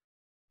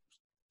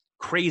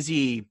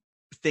crazy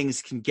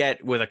things can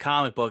get with a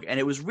comic book. And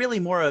it was really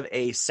more of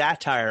a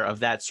satire of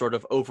that sort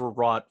of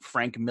overwrought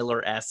Frank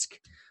Miller-esque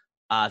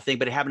thing,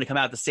 but it happened to come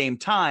out at the same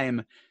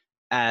time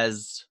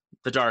as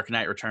The Dark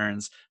Knight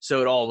Returns.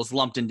 So it all was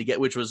lumped in together,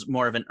 which was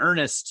more of an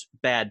earnest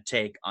bad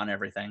take on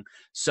everything.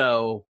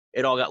 So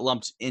it all got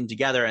lumped in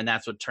together, and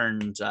that's what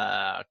turned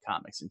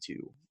comics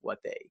into what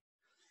they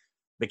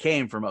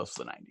became for most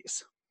of the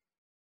 90s.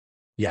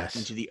 Yes.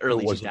 Into the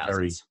early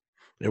 2000s.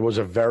 It was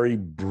a very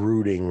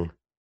brooding,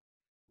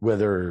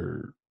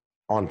 whether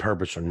on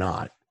purpose or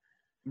not.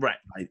 Right.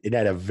 It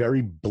had a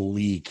very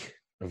bleak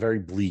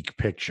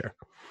picture.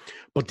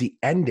 But the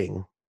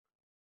endings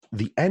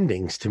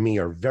to me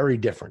are very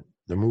different.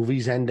 The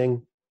movie's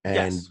ending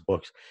and Yes.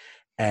 books.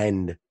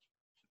 And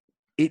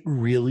it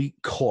really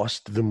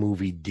cost the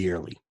movie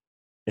dearly,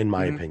 in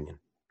my opinion.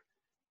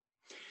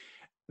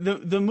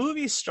 The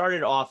movie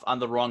started off on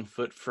the wrong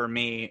foot for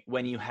me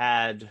when you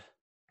had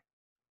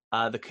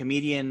the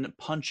comedian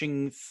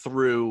punching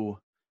through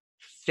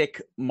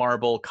thick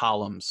marble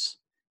columns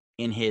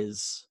in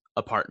his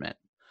apartment.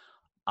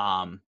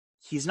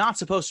 He's not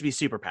supposed to be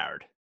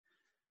superpowered.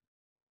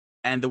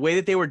 And the way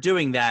that they were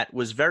doing that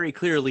was very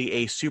clearly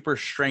a super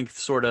strength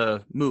sort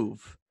of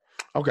move.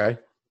 Okay.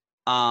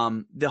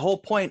 The whole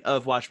point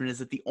of Watchmen is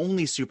that the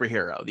only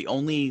superhero, the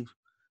only,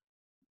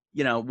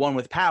 one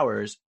with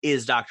powers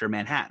is Dr.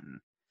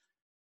 Manhattan.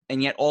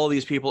 And yet all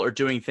these people are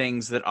doing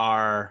things that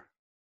are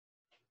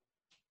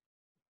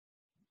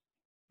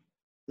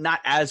not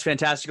as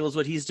fantastical as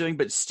what he's doing,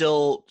 but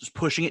still just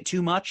pushing it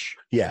too much.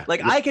 Yeah.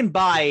 Like, I can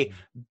buy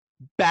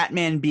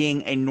Batman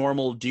being a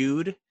normal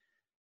dude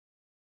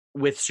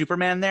with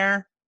Superman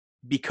there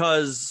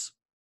because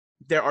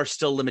there are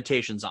still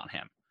limitations on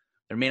him.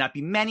 There may not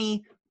be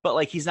many, but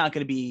like, he's not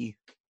going to be.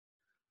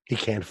 He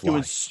can't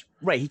fly.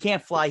 Right. He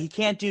can't fly. He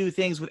can't do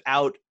things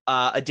without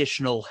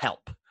additional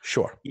help.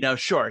 Sure.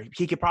 Sure.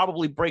 He could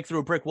probably break through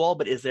a brick wall,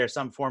 but is there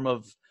some form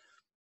of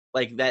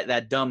like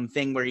that dumb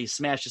thing where he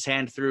smashed his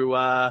hand through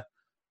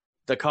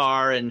the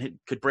car and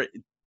could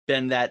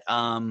bend that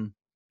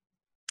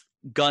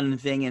gun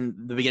thing in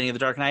the beginning of The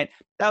Dark Knight?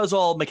 That was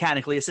all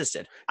mechanically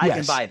assisted. I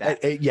can buy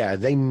that. Yeah,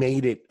 they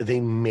made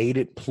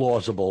it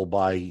plausible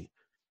by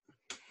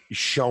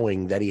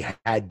showing that he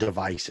had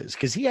devices,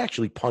 because he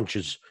actually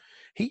punches.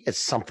 He has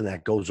something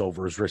that goes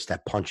over his wrist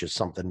that punches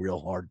something real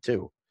hard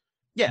too.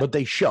 Yeah, but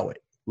they show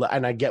it,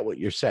 and I get what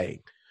you're saying.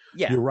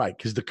 Yeah, you're right,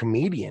 because the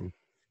comedian,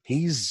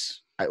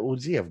 does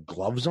he have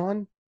gloves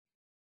on?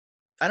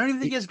 I don't even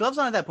think he has gloves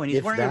on at that point.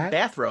 He's wearing a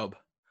bathrobe.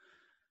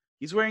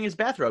 He's wearing his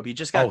bathrobe. He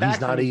just got back.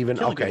 He's not even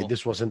okay. People.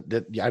 This wasn't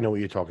that. I know what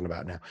you're talking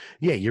about now.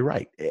 Yeah, you're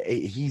right.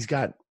 He's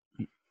got.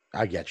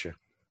 I get you.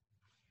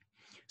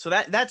 So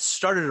that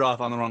started it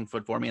off on the wrong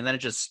foot for me, and then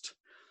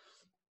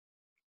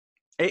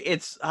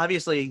it's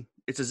obviously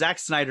it's a Zack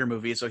Snyder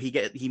movie, so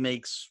he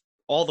makes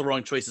all the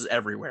wrong choices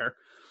everywhere.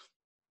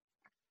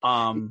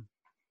 Some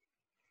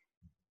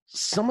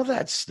of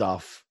that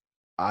stuff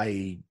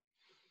I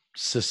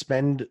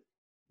suspend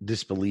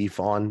disbelief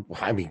on.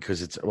 I mean,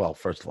 because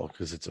first of all,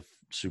 because it's a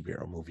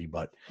superhero movie,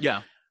 but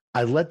yeah,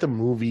 I let the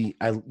movie.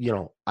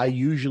 I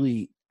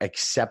usually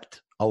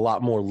accept a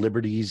lot more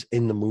liberties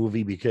in the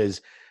movie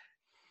because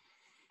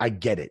I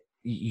get it.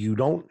 You're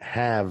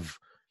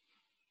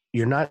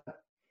not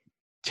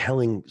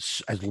telling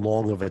as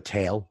long of a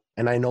tale.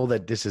 And I know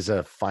that this is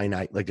a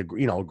finite, like a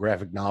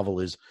graphic novel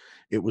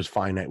it was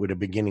finite with a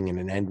beginning and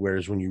an end.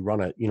 Whereas when you run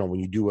when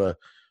you do a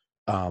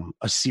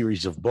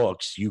series of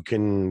books, you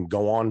can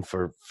go on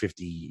for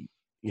 50,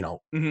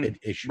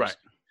 issues. Right.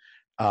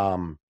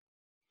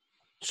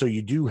 So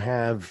you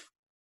have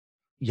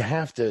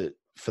to,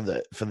 for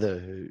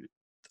the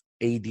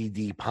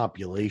ADD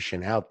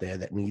population out there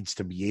that needs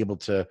to be able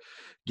to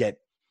get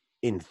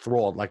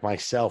enthralled, like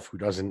myself, who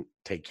doesn't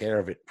take care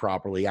of it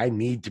properly. I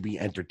need to be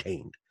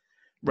entertained.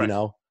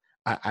 Right.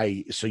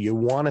 So you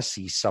want to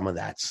see some of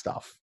that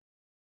stuff.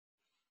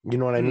 You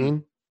know what I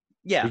mean?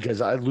 Yeah.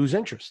 Because I lose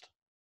interest.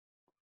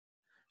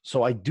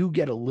 So I do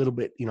get a little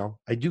bit,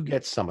 I do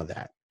get some of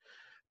that.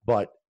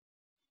 But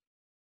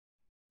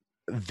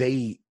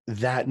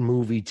that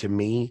movie to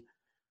me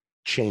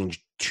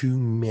changed too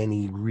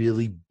many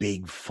really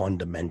big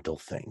fundamental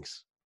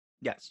things.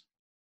 Yes.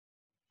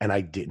 And I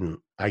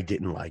didn't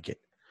like it.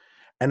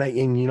 And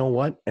you know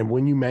what? And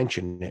when you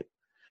mention it,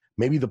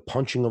 maybe the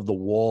punching of the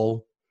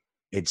wall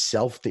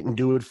itself didn't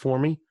do it for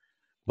me,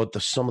 but the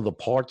sum of the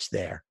parts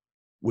there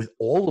with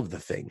all of the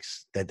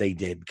things that they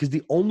did, because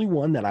the only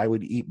one that I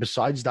would eat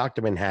besides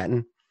Dr.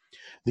 Manhattan,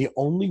 the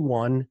only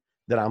one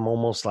that I'm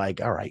almost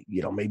like, all right,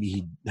 maybe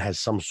he has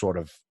some sort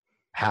of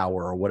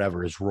power or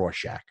whatever, is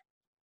Rorschach.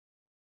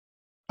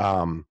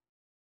 And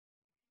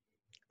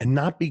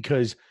not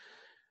because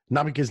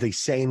they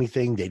say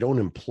anything, they don't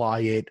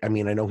imply it. I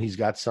mean, I know he's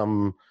got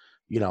some,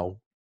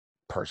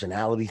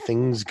 personality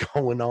things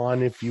going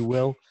on, if you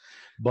will,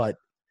 but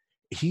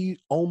he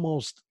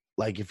almost,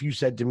 like, if you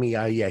said to me,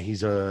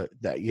 he's a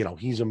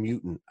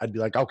mutant, I'd be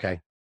like, okay,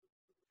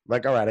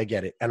 like, all right, I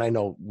get it. And I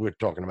know we're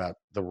talking about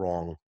the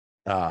wrong,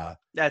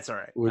 that's all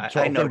right. We're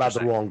talking about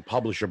the wrong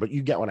publisher, but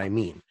you get what I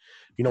mean,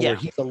 where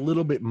he's a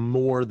little bit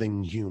more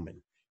than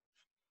human,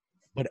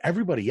 but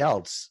everybody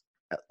else,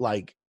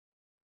 like,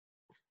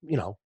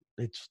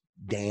 it's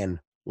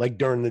Dan, like,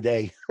 during the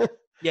day.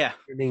 Yeah.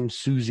 Your name's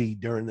Susie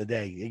during the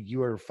day.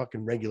 You are a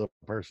fucking regular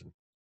person.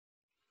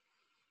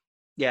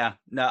 Yeah.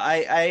 No,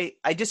 I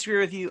disagree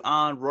with you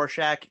on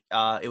Rorschach.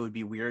 It would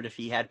be weird if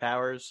he had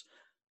powers.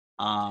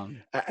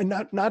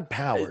 And not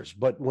powers,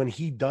 but when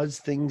he does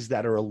things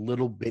that are a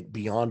little bit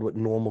beyond what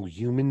normal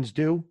humans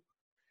do,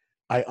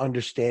 I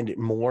understand it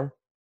more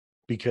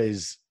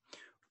because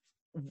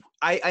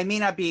I may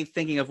not be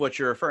thinking of what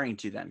you're referring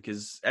to then,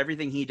 because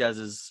everything he does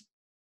is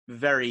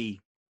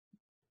very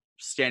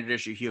standard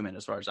issue human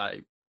as far as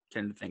I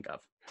can think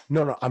of.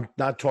 no, I'm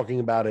not talking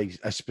about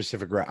a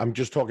specific route. I'm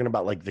just talking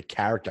about like the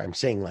character. I'm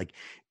saying like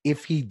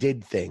if he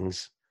did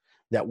things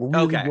that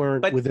really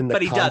weren't within the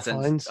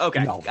confines.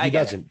 Okay, no, he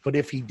doesn't. But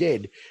if he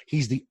did,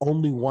 he's the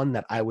only one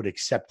that I would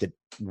accept it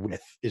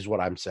with, is what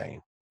I'm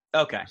saying.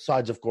 Okay.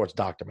 Besides, of course,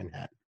 Dr.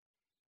 Manhattan.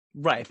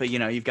 Right, but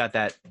you've got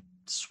that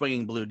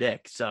swinging blue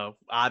dick, so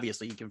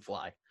obviously you can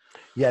fly.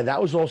 Yeah,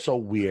 that was also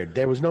weird.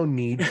 There was no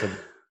need for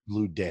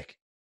blue dick.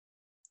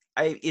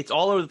 It's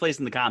all over the place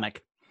in the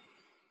comic.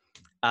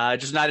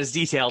 Just not as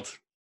detailed.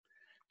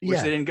 Which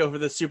they didn't go for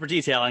the super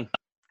detailing.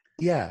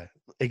 Yeah,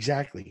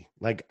 exactly.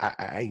 Like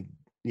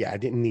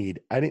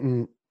it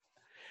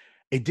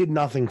did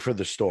nothing for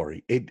the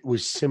story. It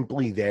was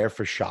simply there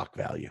for shock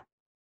value.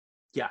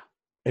 Yeah.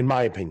 In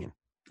my opinion.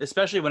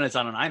 Especially when it's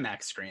on an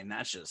IMAX screen.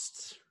 That's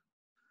just,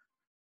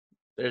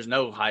 there's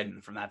no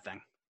hiding from that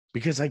thing.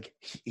 Because like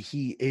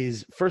he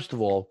is, first of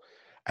all,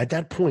 at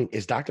that point,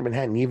 is Dr.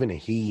 Manhattan even a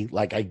he?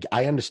 Like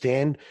I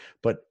understand,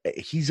 but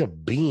he's a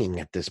being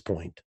at this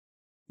point.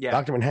 Yeah.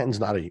 Dr. Manhattan's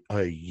not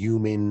a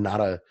human,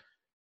 not a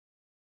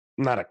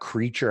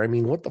creature. I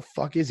mean, what the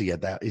fuck is he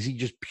at that? Is he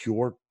just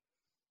pure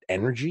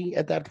energy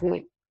at that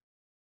point?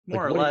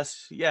 More or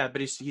less, yeah. But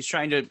he's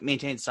trying to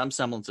maintain some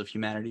semblance of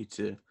humanity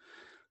to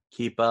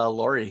keep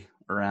Laurie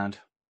around.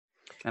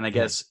 And I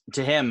guess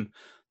to him,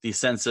 the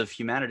sense of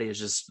humanity is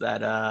just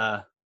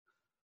that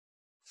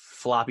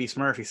floppy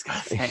Smurf he's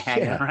got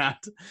hanging around.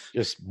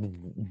 Just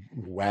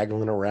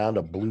waggling around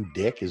a blue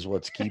dick is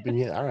what's keeping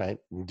you. All right.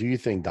 Do you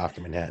think,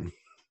 Dr. Manhattan?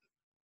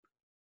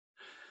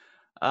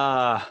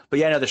 But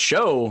yeah, no, the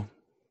show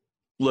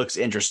looks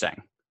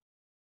interesting.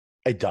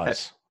 It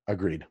does.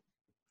 Agreed.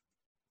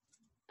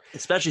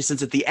 Especially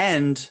since at the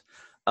end,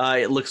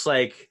 it looks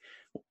like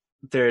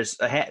there's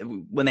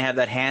when they have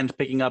that hand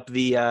picking up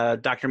the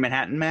Dr.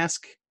 Manhattan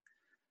mask,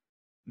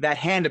 that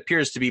hand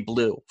appears to be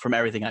blue from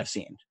everything I've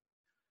seen.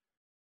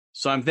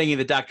 So I'm thinking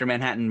that Dr.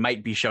 Manhattan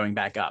might be showing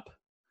back up,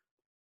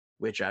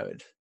 which I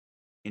would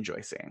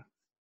enjoy seeing.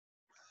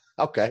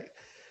 Okay.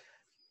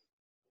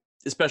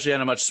 Especially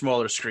on a much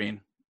smaller screen.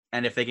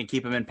 And if they can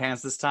keep him in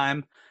pants this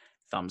time,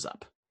 thumbs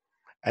up.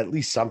 At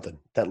least something.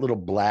 That little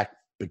black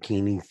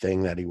bikini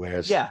thing that he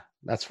wears. Yeah.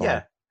 That's fine.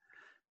 Yeah.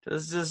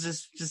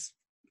 Just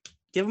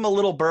give him a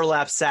little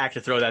burlap sack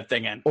to throw that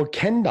thing in. Or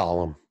Ken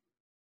doll him.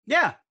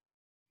 Yeah.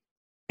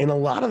 In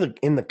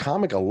the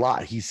comic,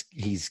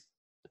 he's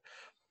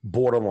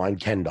borderline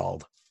Ken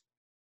dolled.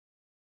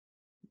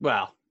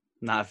 Well,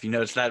 not if you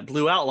notice that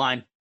blue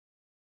outline.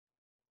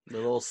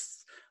 Little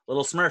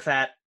Smurf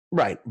hat.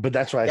 Right, but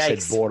that's why I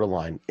said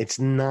borderline. It's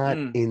not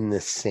in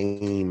the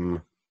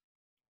same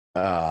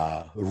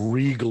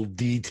regal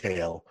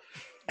detail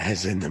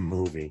as in the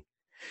movie.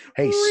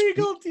 Hey,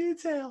 regal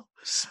detail.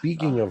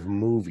 Speaking of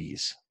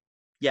movies.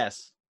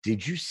 Yes.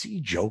 Did you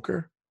see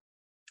Joker?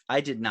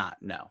 I did not,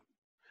 no.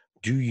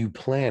 Do you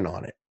plan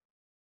on it?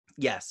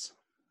 Yes.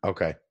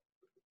 Okay.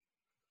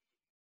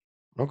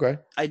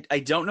 I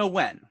don't know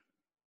when,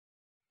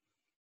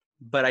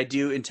 but I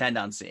do intend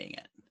on seeing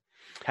it.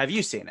 Have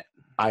you seen it?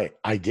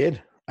 I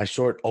did. I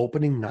saw it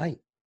opening night.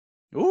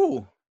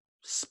 Ooh,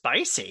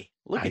 spicy.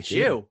 Look at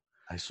you.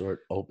 I saw it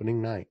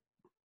opening night.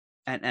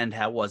 And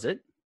how was it?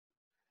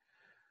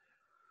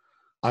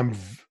 I'm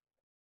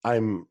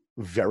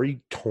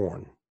very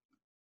torn.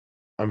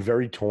 I'm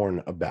very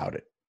torn about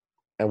it.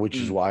 And which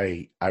is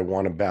why I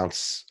want to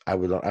bounce. I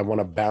want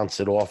to bounce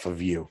it off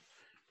of you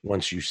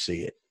once you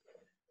see it.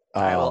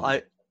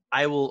 I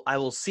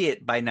will see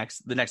it by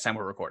the next time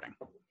we're recording.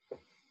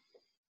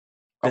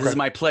 This is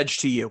my pledge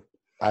to you.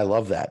 I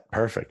love that.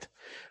 Perfect.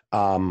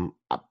 You're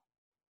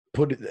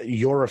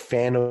a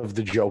fan of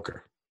the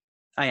Joker.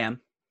 I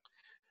am.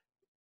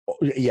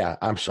 Yeah,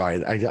 I'm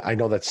sorry. I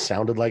know that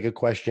sounded like a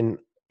question.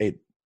 It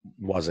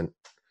wasn't.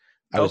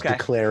 I was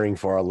declaring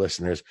for our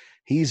listeners.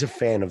 He's a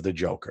fan of the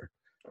Joker.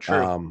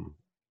 True.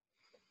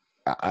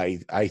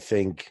 I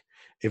think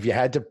if you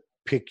had to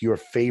pick your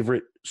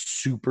favorite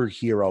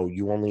superhero,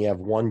 you only have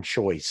one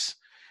choice.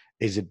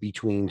 Is it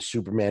between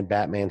Superman,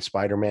 Batman,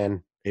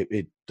 Spider-Man?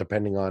 It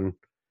depending on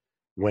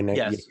when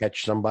you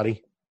catch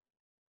somebody.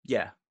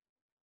 Yeah.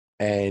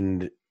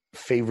 And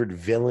favorite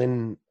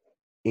villain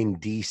in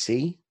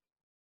DC?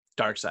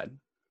 Darkseid.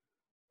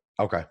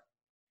 Okay.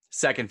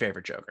 Second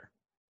favorite Joker.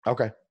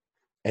 Okay.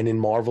 And in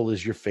Marvel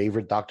is your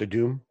favorite Doctor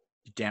Doom?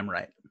 Damn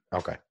right.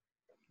 Okay.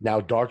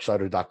 Now Darkseid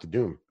or Doctor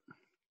Doom?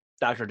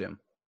 Doctor Doom.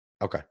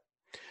 Okay.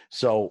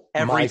 So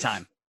every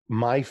time.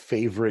 My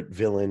favorite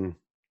villain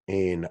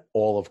in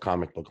all of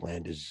comic book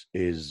land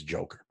is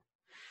Joker.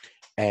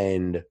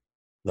 And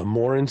the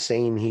more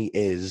insane he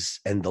is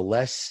and the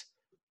less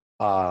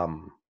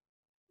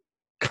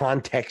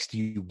context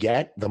you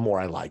get, the more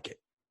I like it.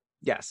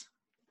 Yes.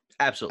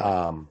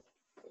 Absolutely.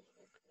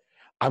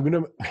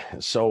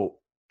 So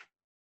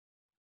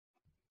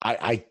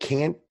I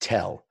can't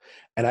tell.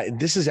 And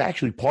this is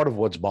actually part of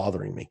what's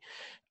bothering me.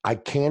 I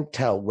can't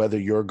tell whether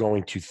you're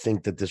going to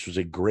think that this was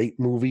a great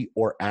movie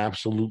or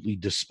absolutely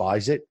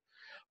despise it,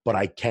 but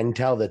I can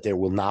tell that there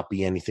will not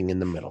be anything in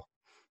the middle.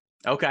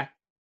 Okay.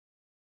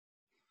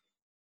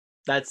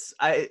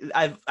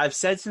 I've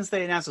said since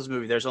they announced this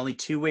movie, there's only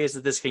two ways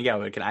that this can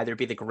go. It can either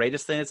be the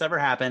greatest thing that's ever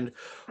happened,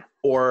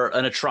 or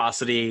an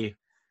atrocity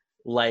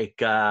like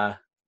the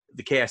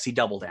KFC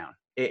Double Down.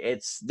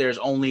 There's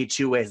only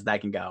two ways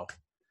that can go.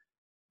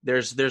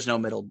 There's no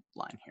middle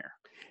line here.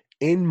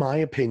 In my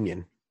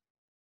opinion,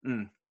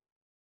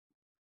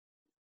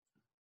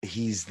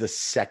 he's the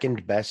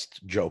second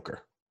best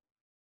Joker,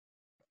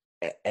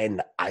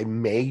 and I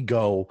may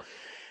go.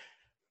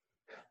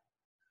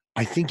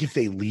 I think if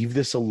they leave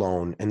this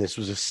alone and this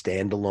was a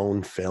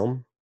standalone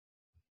film,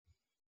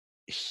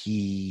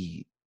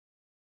 he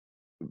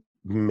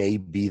may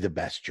be the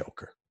best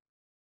Joker.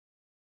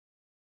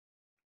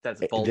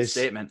 That's a bold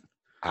statement.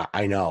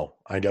 I know.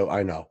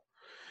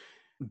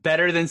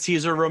 Better than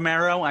Cesar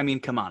Romero? I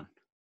mean, come on.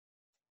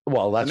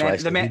 Well, that's why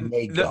he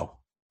may go.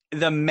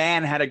 The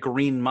man had a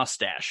green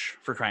mustache,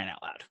 for crying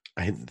out loud.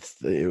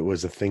 It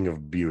was a thing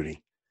of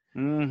beauty.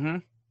 Mm-hmm.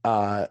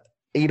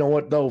 You know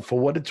what, though? For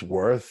what it's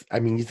worth,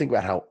 I mean, you think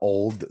about how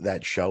old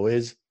that show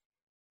is.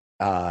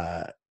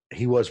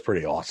 He was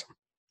pretty awesome.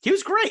 He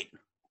was great.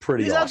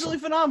 He's awesome. Absolutely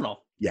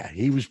phenomenal. Yeah,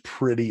 he was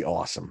pretty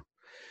awesome.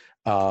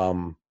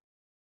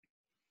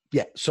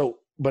 Yeah. So,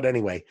 but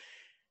anyway,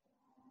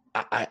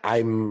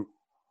 I'm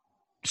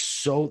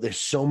so there's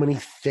so many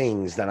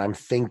things that I'm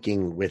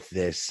thinking with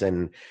this,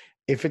 and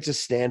if it's a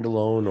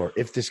standalone or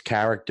if this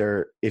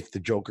character, if the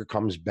Joker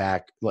comes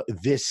back,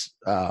 this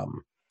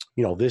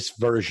this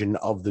version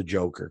of the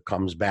Joker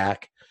comes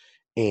back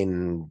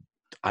in,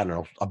 I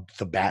don't know,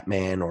 the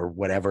Batman or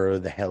whatever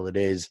the hell it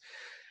is.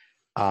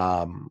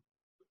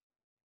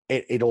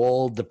 It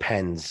all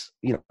depends,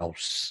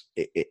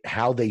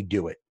 how they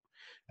do it.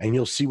 And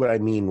you'll see what I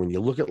mean when you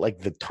look at like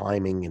the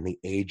timing and the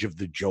age of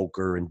the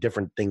Joker and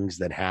different things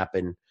that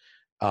happen.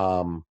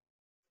 I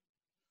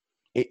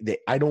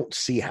don't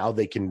see how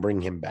they can bring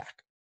him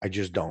back. I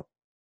just don't.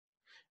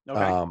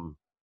 Okay.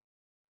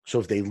 So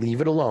if they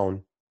leave it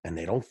alone and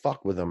they don't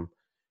fuck with him,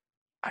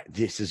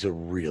 this is a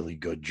really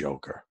good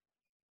Joker.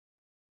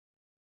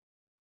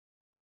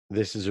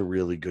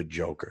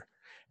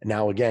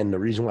 Now, again, the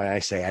reason why I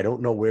say I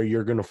don't know where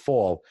you're going to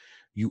fall,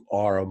 you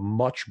are a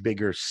much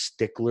bigger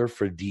stickler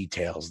for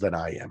details than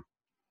I am.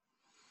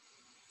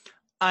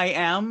 I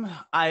am.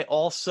 I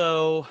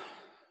also...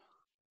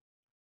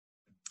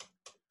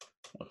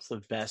 What's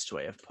the best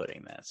way of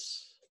putting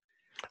this?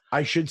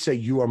 I should say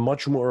you are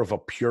much more of a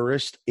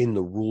purist in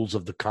the rules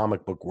of the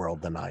comic book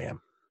world than I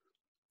am.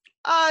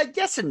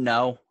 Yes and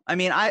no. I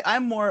mean,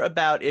 I'm more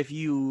about if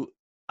you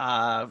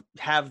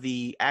have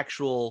the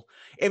actual...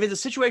 If it's a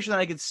situation that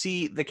I could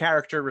see the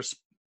character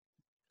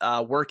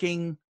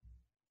working,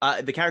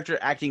 the character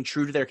acting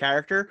true to their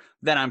character,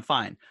 then I'm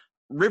fine.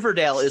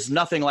 Riverdale is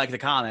nothing like the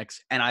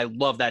comics, and I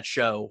love that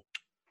show.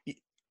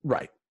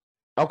 Right.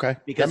 Okay.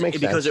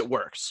 Because it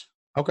works.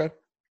 Okay.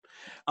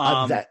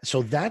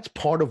 So that's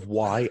part of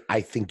why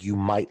I think you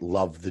might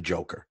love the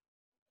Joker.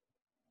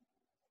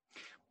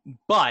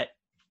 But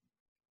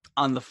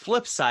on the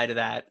flip side of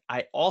that,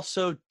 I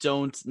also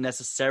don't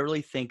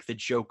necessarily think the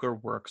Joker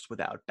works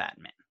without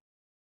Batman.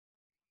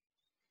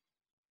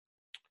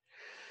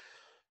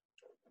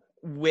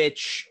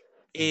 Which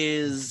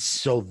is...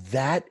 So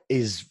that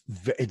is...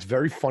 It's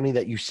very funny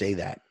that you say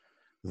that.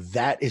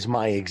 That is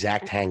my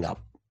exact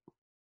hang-up.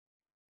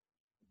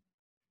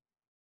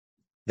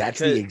 That's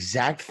the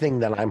exact thing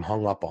that I'm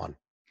hung up on.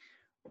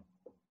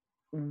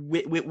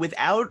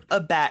 Without a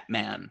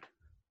Batman,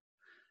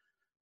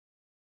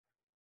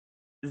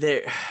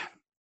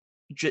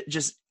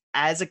 just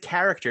as a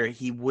character,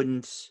 he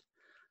wouldn't...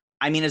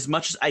 I mean, as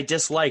much as I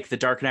dislike The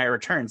Dark Knight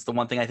Returns, the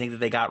one thing I think that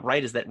they got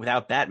right is that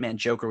without Batman,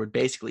 Joker would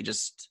basically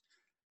just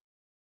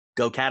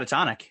go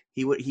catatonic.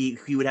 He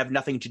would have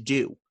nothing to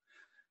do.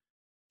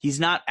 He's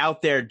not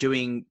out there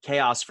doing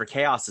chaos for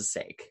chaos's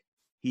sake.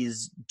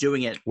 He's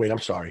doing it... Wait, I'm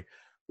sorry.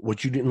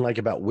 What you didn't like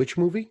about which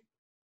movie?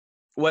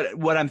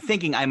 What I'm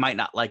thinking I might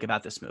not like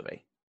about this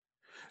movie.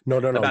 No.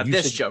 About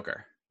this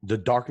Joker. The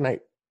Dark Knight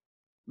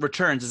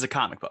Returns is a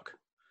comic book.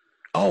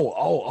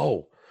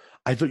 Oh.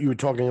 I thought you were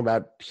talking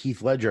about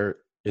Heath Ledger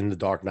in The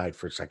Dark Knight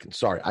for a second.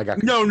 Sorry, I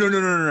got No.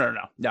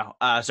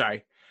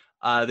 Sorry.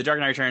 The Dark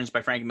Knight Returns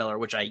by Frank Miller,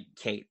 which I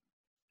hate.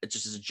 It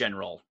just is a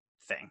general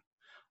thing.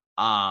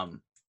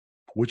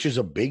 Which is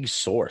a big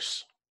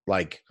source.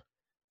 Like,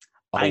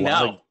 I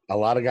know. A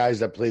lot of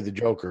guys that play the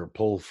Joker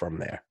pull from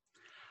there.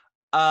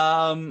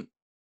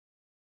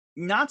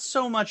 Not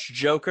so much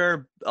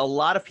Joker. A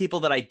lot of people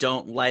that I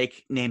don't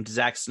like named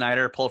Zack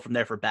Snyder pull from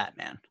there for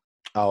Batman.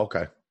 Oh,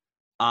 okay.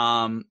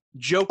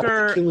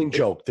 Joker... The Killing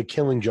Joke. The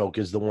Killing Joke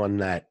is the one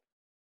that...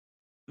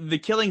 The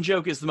Killing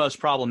Joke is the most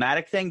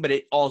problematic thing, but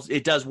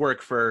it does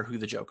work for who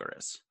the Joker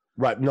is.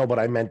 Right. No, but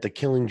I meant The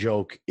Killing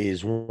Joke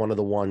is one of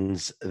the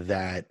ones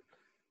that...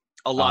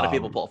 A lot of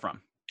people pull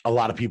from. a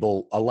lot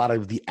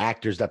of the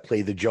actors that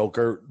play the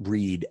Joker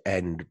read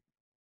and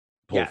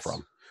pull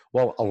from.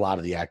 Well, a lot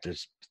of the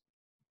actors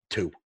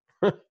too.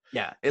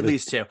 Yeah, at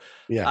least two.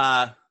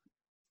 Yeah.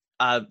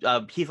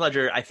 Heath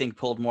Ledger, I think,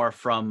 pulled more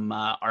from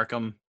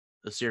Arkham,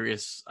 the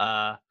Serious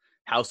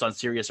House on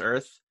Serious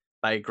Earth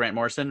by Grant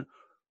Morrison,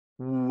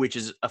 which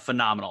is a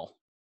phenomenal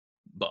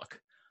book.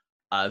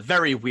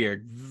 Very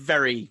weird,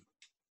 very.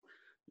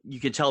 You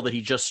can tell that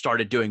he just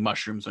started doing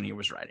mushrooms when he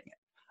was writing it.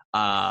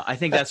 I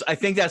think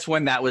that's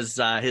when that was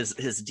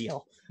his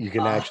deal. You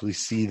can actually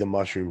see the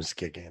mushrooms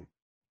kick in.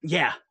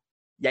 Yeah.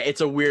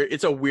 It's a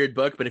weird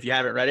book, but if you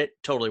haven't read it,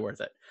 totally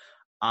worth it.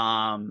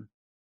 I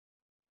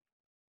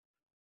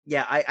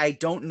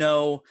don't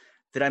know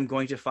that I'm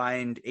going to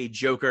find a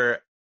Joker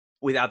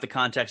without the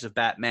context of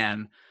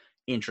Batman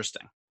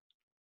interesting,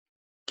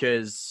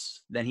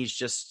 because then he's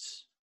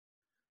just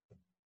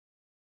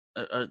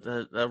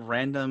a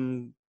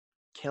random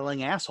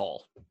killing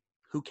asshole.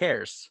 Who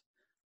cares?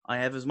 I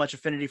have as much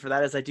affinity for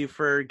that as I do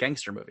for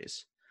gangster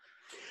movies.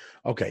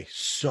 Okay,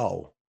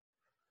 so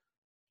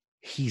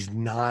he's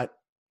not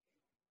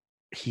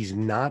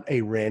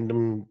a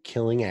random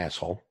killing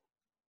asshole.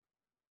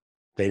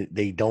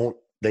 They don't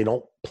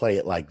play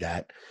it like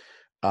that.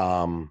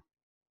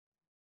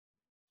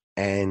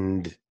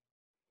 And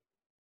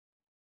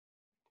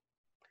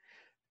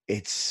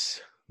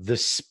it's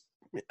this.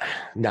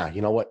 Nah,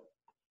 you know what?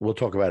 We'll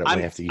talk about it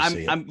after you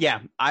see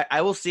it.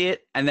 I will see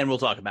it, and then we'll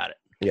talk about it.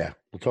 Yeah,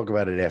 we'll talk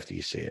about it after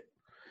you see it.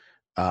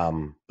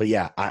 But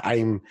yeah,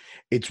 I'm.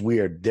 It's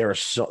weird. There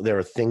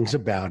are things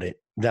about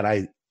it that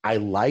I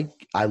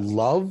like. I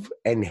love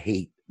and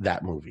hate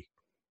that movie.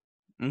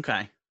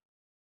 Okay.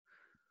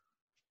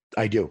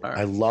 I do. Right.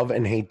 I love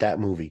and hate that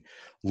movie.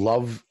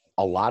 Love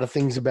a lot of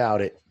things about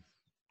it.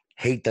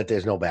 Hate that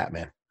there's no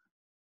Batman.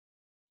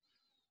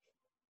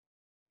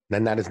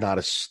 Then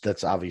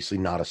that's obviously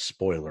not a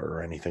spoiler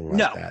or anything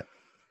like that.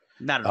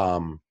 Not at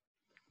all.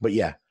 But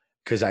yeah,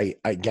 because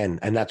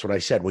and that's what I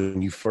said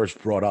when you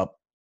first brought up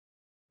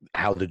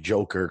how the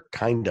Joker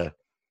kind of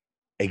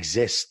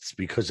exists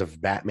because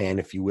of Batman,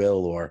 if you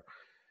will, or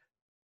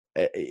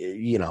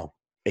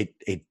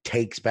it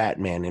takes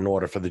Batman in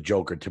order for the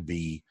Joker to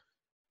be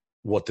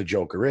what the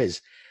Joker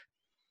is.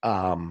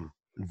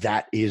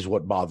 That is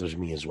what bothers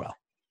me as well.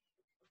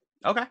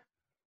 Okay.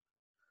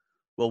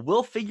 Well,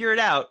 we'll figure it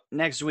out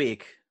next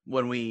week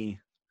when we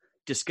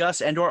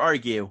discuss and or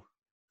argue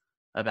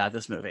about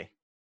this movie.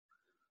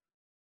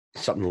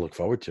 Something to look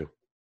forward to.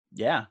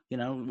 Yeah,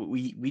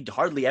 we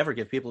hardly ever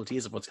give people a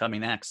tease of what's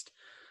coming next.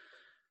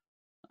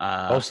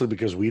 Mostly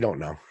because we don't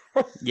know.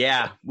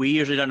 Yeah, we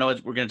usually don't know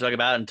what we're going to talk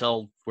about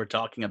until we're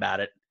talking about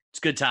it. It's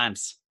good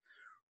times.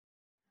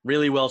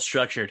 Really well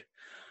structured.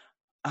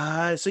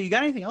 So you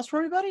got anything else for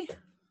everybody?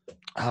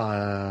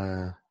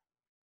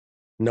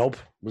 Nope.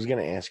 Was going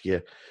to ask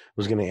you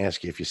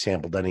if you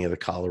sampled any of the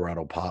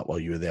Colorado pot while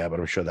you were there, but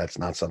I'm sure that's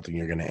not something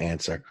you're going to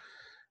answer.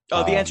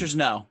 Oh, the answer is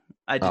no.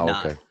 I did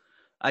not. Okay.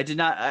 I did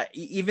not.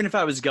 Even if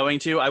I was going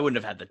to, I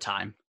wouldn't have had the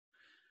time.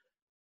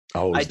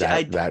 Oh,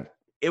 that?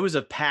 It was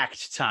a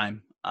packed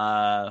time,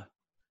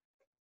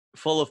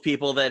 full of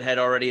people that had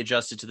already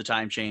adjusted to the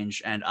time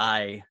change, and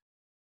I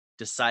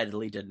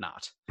decidedly did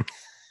not.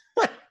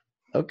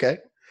 Okay.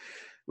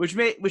 Which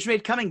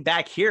made coming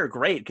back here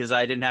great because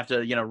I didn't have to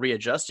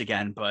readjust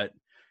again, but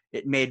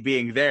it made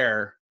being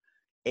there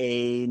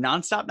a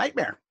nonstop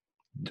nightmare.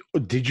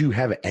 Did you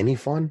have any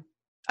fun?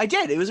 I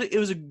did. It was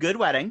a good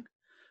wedding.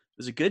 It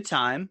was a good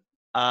time.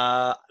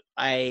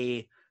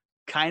 I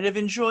kind of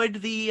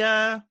enjoyed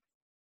the.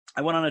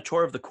 I went on a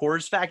tour of the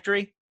Coors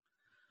factory.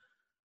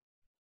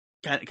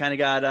 Kind of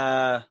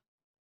got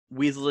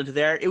weaseled into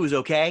there. It was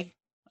okay.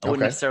 I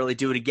wouldn't necessarily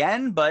do it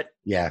again, but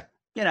yeah,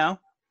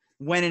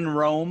 when in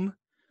Rome,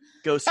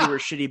 go see where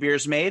shitty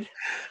beer's made.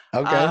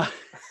 Okay.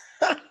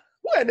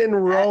 When in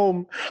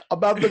Rome,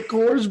 about the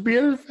Coors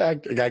beer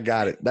factory. I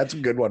got it. That's a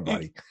good one,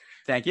 buddy.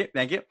 Thank you.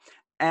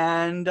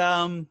 And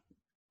then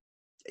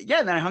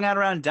I hung out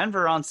around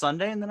Denver on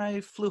Sunday, and then I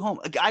flew home.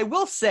 I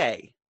will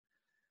say,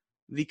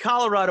 the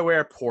Colorado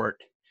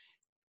airport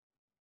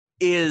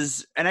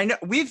is, and I know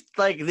we've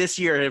this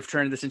year have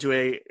turned this into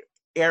a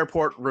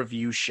airport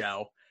review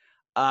show.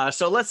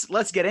 So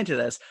let's get into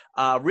this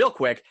real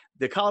quick.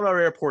 The Colorado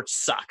airport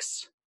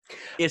sucks.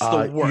 It's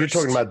the worst. You're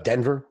talking about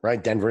Denver,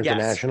 right? Denver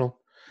International.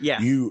 Yeah.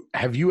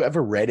 Have you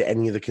ever read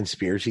any of the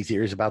conspiracy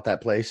theories about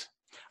that place?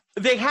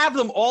 They have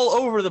them all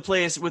over the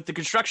place with the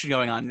construction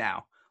going on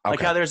now. Like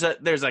how there's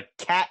a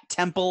cat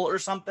temple or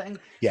something.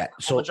 Yeah.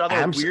 So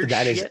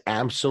that is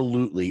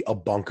absolutely a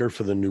bunker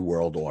for the New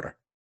World Order.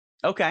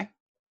 Okay.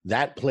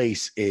 That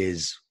place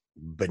is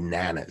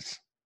bananas.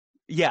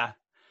 Yeah.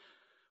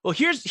 Well,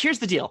 here's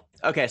the deal.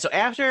 Okay, so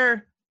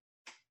after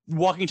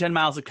walking 10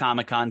 miles of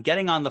Comic-Con,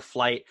 getting on the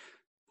flight,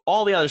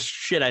 all the other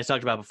shit I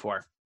talked about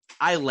before,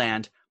 I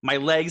land. My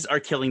legs are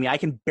killing me. I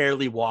can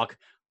barely walk.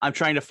 I'm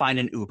trying to find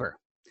an Uber.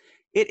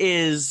 It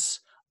is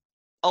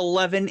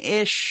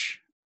 11-ish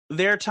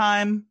their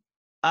time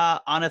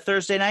on a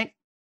Thursday night.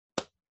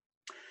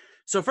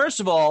 So first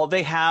of all,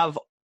 they have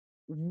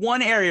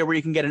one area where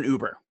you can get an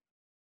Uber.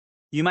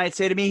 You might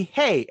say to me,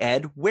 hey,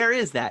 Ed, where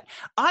is that?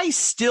 I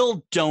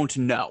still don't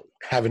know.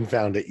 Haven't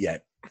found it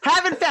yet.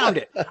 Haven't found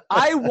it.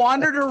 I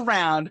wandered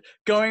around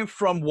going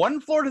from one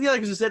floor to the other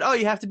because it said, oh,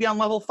 you have to be on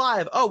level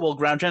 5. Oh, well,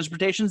 ground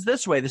transportation's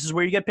this way. This is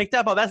where you get picked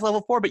up. Oh, that's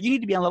level 4, but you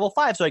need to be on level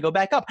 5. So I go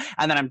back up.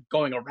 And then I'm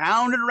going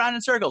around and around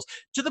in circles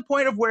to the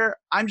point of where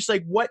I'm just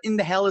like, what in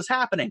the hell is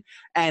happening?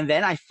 And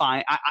then I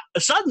find,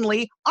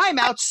 suddenly, I'm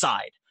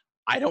outside.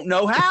 I don't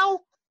know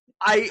how.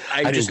 I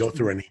didn't go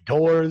through any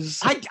doors.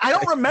 I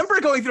don't remember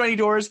going through any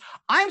doors.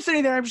 I'm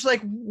sitting there. I'm just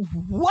like,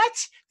 what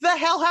the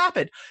hell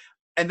happened?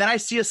 And then I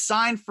see a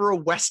sign for a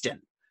Westin.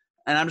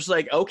 And I'm just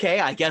like, okay,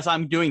 I guess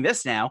I'm doing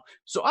this now.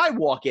 So I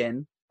walk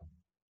in,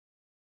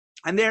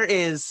 and there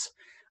is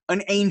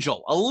an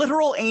angel, a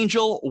literal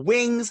angel,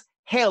 wings,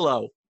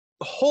 halo,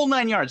 the whole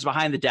 9 yards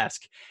behind the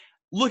desk,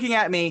 looking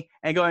at me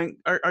and going,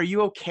 are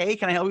you okay?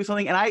 Can I help you with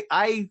something? And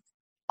I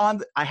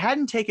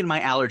hadn't taken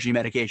my allergy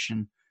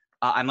medication.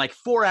 I'm like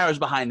 4 hours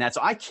behind that, so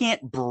I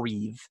can't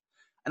breathe.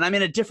 And I'm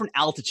in a different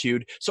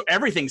altitude, so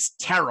everything's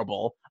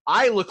terrible.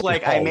 I look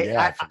like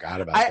I forgot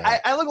about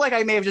that. I look like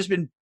I may have just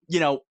been,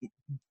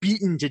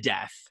 beaten to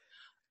death.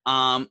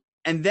 And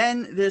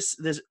then this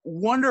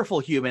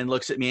wonderful human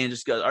looks at me and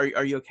just goes,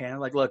 "Are you okay?" And I'm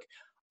like, "Look,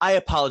 I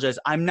apologize.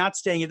 I'm not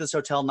staying at this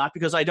hotel, not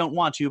because I don't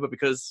want to, but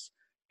because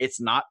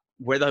it's not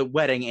where the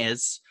wedding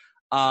is.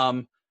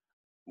 Where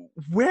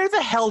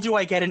the hell do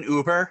I get an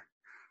Uber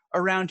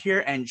around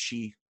here?" And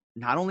she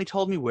not only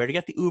told me where to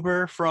get the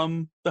Uber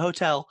from the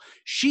hotel,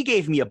 she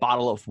gave me a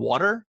bottle of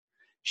water.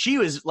 She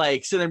was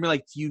like, sitting there and be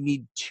like, do you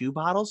need 2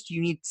 bottles? Do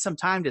you need some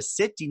time to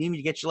sit? Do you need me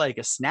to get you like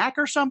a snack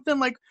or something?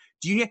 Like,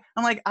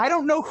 I'm like, I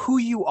don't know who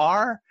you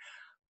are,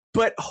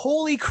 but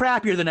holy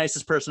crap, you're the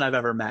nicest person I've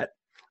ever met.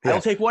 Yeah. I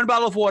will take 1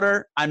 bottle of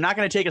water. I'm not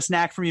going to take a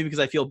snack from you because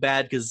I feel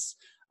bad because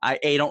I,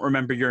 A, don't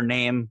remember your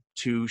name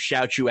to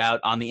shout you out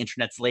on the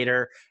internets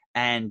later.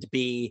 And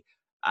B,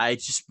 I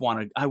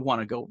want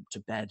to go to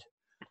bed.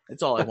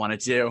 That's all I want to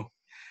do.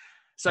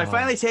 So I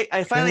finally take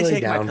my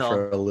pill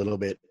for a little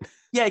bit.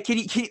 Yeah, can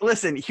you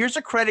listen? Here's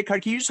a credit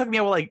card. Can you just hook me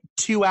up with like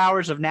 2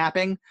 hours of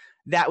napping?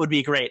 That would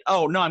be great.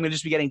 Oh no, I'm gonna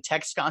just be getting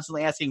texts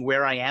constantly asking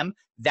where I am.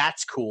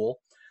 That's cool.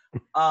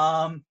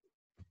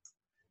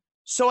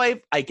 So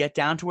I get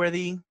down to where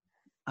the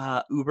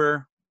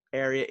Uber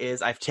area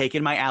is. I've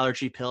taken my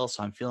allergy pill,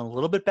 so I'm feeling a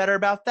little bit better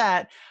about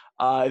that.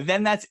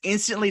 Then that's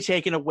instantly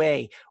taken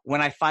away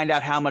when I find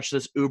out how much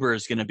this Uber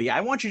is going to be.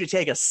 I want you to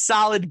take a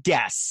solid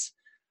guess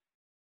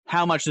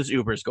how much this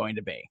Uber is going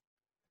to be.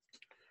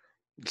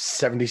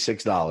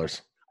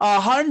 $76.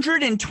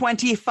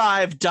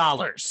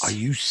 $125. Are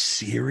you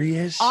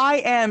serious? I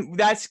am.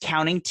 That's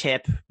counting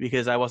tip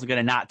because I wasn't going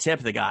to not tip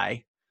the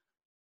guy.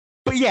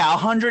 But yeah,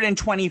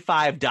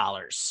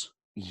 $125.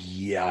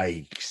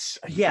 Yikes.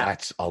 Yeah.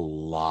 That's a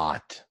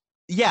lot.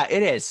 Yeah,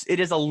 it is. It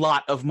is a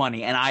lot of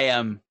money. And I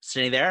am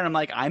sitting there and I'm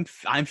like, I'm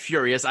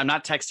furious. I'm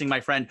not texting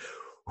my friend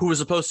who was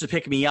supposed to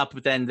pick me up,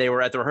 but then they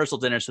were at the rehearsal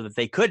dinner so that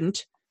they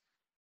couldn't.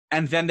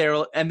 And then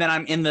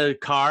I'm in the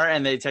car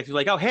and they text me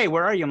like, oh, hey,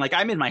 where are you? I'm like,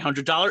 I'm in my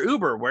 $100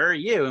 Uber. Where are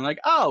you? And like,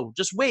 oh,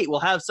 just wait. We'll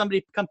have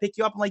somebody come pick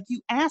you up. I'm like, you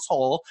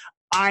asshole.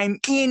 I'm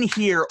in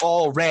here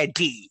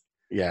already.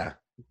 Yeah.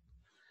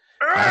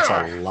 That's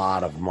a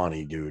lot of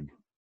money, dude.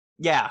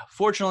 Yeah.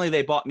 Fortunately,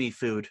 they bought me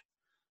food.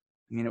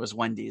 I mean, it was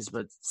Wendy's,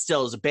 but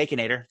still, it was a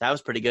Baconator. That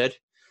was pretty good.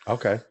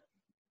 Okay.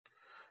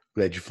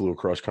 Glad you flew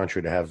across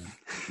country to have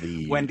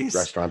the Wendy's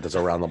restaurant that's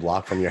around the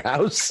block from your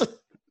house.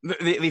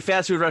 The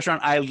fast food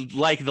restaurant I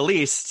like the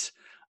least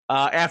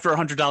after a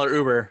 $100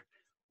 Uber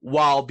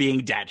while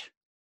being dead.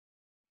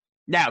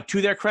 Now,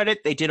 to their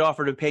credit, they did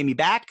offer to pay me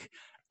back.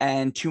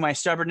 And to my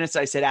stubbornness,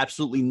 I said,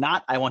 absolutely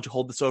not. I want to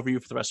hold this over you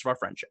for the rest of our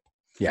friendship.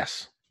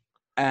 Yes.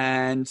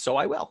 And so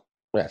I will.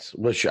 Yes.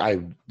 Which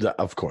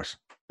of course,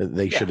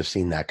 they should have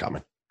seen that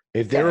coming.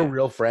 If they're a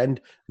real friend,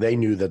 they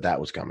knew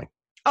that was coming.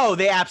 Oh,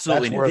 they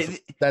absolutely knew.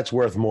 That's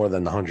worth more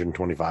than the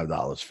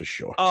 $125 for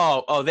sure.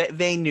 Oh,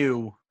 they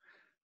knew.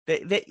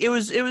 It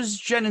was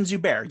Jen and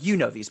Zubair. You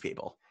know these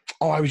people.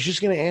 Oh, I was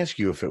just going to ask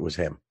you if it was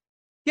him.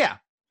 Yeah.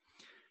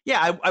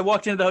 Yeah, I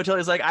walked into the hotel.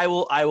 He's like, I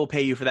will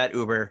pay you for that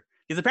Uber.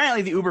 Because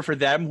apparently the Uber for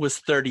them was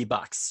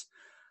 $30.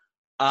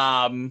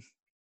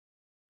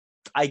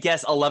 I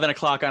guess 11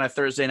 o'clock on a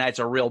Thursday night's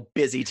a real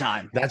busy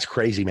time. That's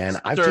crazy, man.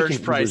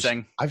 Surge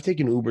pricing. I've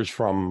taken Ubers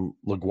from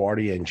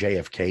LaGuardia and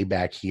JFK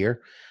back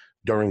here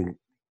during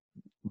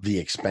the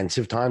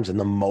expensive times, and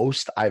the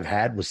most I've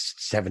had was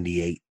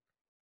 $78.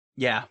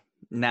 Yeah.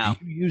 Now.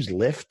 Do you use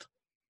Lyft?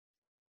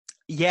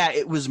 Yeah,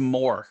 it was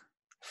more.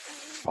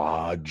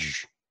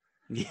 Fudge.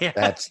 Yeah.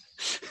 That's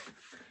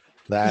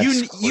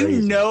crazy. You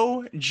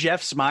know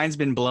Jeff's mind's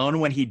been blown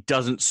when he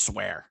doesn't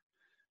swear.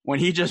 When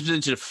he just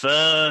into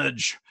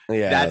fudge.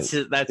 Yeah.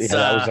 That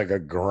was like a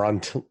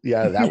grunt.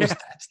 Yeah,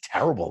 that's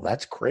terrible.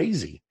 That's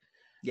crazy.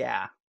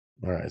 Yeah.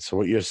 All right. So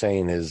what you're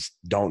saying is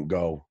don't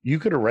go. You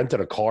could have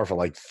rented a car for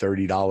like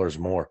 $30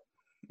 more.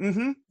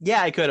 Mm-hmm.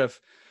 Yeah, I could have.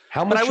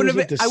 How much was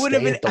it to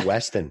stay at the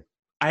Westin?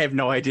 I have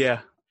no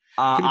idea.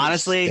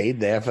 Honestly, stayed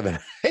there for the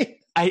night.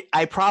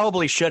 I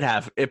probably should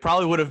have. It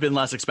probably would have been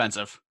less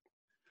expensive.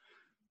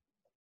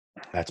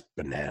 That's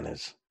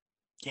bananas.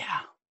 Yeah.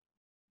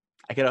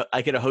 I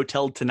could have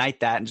hoteled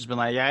tonight that and just been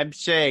like, I'm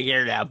staying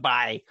here now.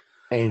 Bye.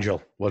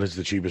 Angel, what is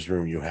the cheapest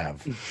room you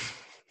have?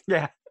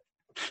 Yeah.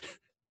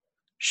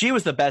 She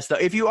was the best, though.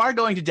 If you are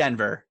going to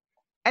Denver,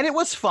 and it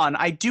was fun,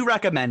 I do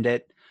recommend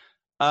it.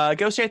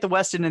 Go stay at the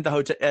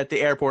Westin at the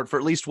airport for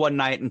at least one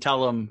night and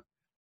tell them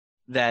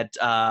that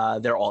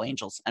they're all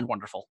angels and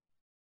wonderful.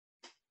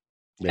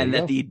 And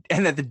that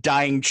the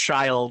dying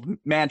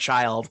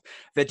man-child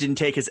that didn't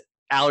take his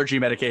allergy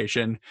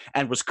medication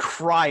and was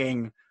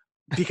crying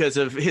because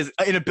of his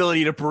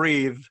inability to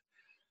breathe.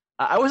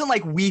 I wasn't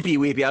like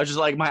weepy. I was just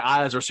like, my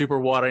eyes were super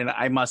watering.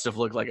 I must have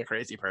looked like a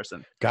crazy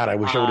person. God, I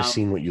wish I would have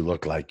seen what you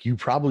look like. You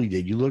probably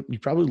did. You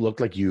probably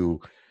looked like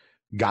you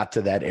got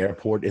to that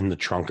airport in the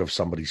trunk of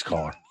somebody's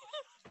car.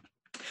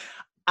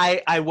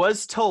 I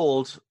was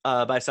told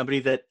by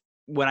somebody that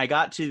when I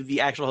got to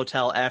the actual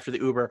hotel after the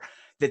Uber,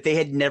 that they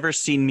had never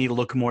seen me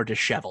look more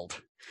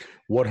disheveled.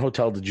 What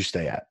hotel did you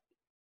stay at?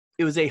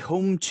 It was a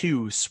Home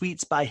 2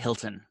 Suites by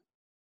Hilton.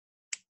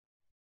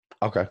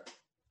 Okay.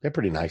 They're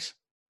pretty nice.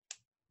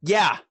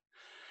 Yeah.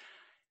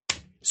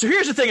 So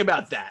here's the thing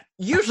about that.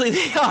 Usually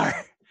they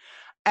are.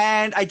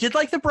 And I did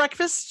like the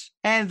breakfast,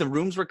 and the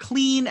rooms were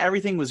clean.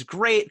 Everything was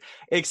great,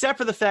 except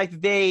for the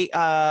fact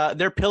that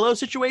their pillow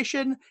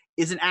situation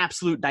is an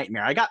absolute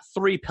nightmare. I got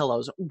 3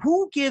 pillows.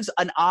 Who gives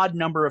an odd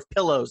number of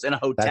pillows in a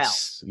hotel?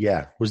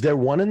 Yeah. Was there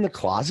one in the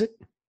closet?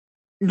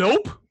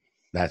 Nope.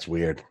 That's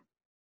weird.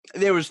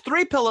 There was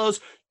 3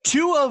 pillows,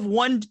 2 of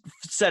one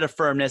set of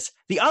firmness,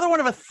 the other one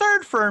of a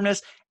third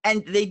firmness,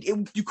 and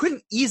you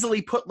couldn't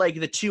easily put like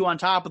the 2 on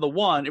top of the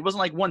one. It wasn't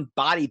like one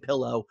body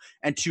pillow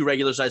and 2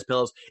 regular sized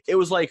pillows. It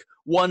was like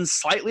one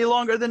slightly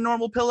longer than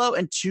normal pillow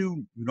and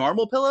 2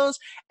 normal pillows,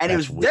 and it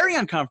was very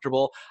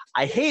uncomfortable.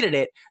 I hated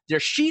it. Their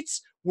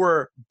sheets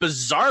were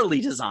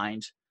bizarrely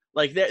designed.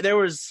 Like it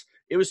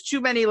was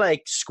too many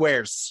like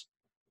squares.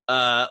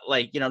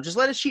 Just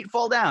let a sheet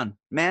fall down,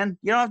 man.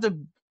 You don't have to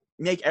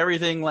make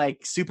everything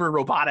like super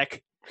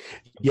robotic.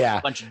 Yeah.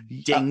 A bunch of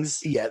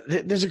dings.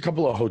 There's a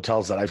couple of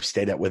hotels that I've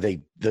stayed at where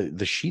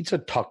the sheets are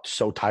tucked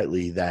so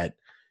tightly that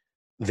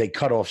they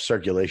cut off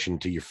circulation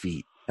to your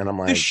feet. And I'm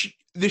like,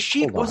 the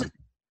sheet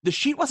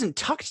wasn't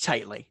tucked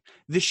tightly.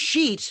 The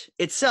sheet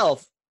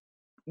itself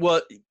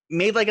was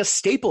made like a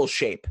staple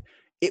shape.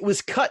 It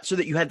was cut so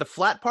that you had the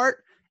flat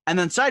part and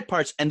then side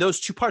parts, and those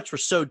 2 parts were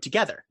sewed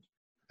together.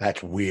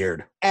 That's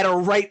weird. At a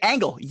right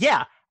angle.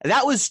 Yeah.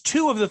 That was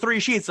 2 of the 3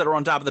 sheets that are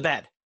on top of the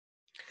bed.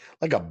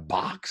 Like a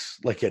box,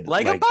 like a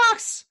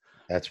box.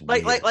 That's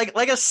weird.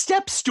 like a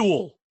step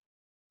stool,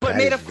 but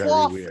made of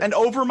cloth and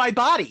over my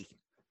body,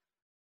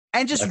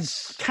 and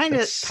just kind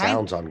of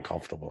sounds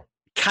uncomfortable.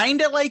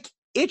 Kind of like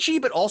itchy,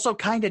 but also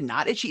kind of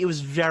not itchy. It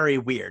was very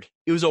weird.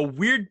 It was a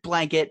weird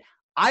blanket.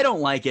 I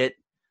don't like it.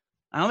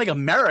 I don't think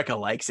America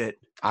likes it.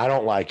 I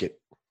don't like it.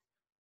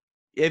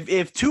 If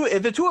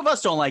the 2 of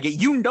us don't like it,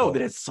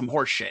 that it's some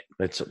horse shit.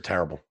 It's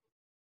terrible.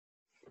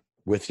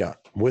 With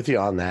you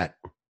on that.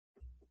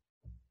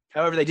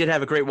 However, they did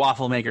have a great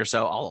waffle maker,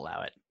 so I'll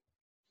allow it.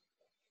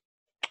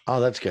 Oh,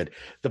 that's good.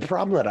 The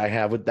problem that I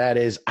have with that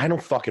is I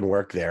don't fucking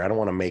work there. I don't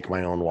want to make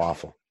my own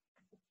waffle.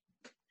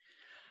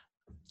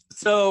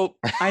 So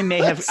I may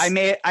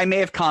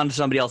have conned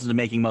somebody else into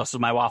making most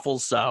of my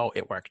waffles, so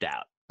it worked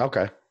out.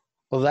 Okay.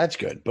 Well, that's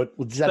good. But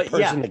was that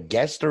person a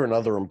guest or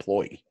another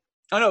employee?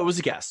 Oh, no, it was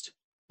a guest.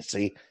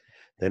 See,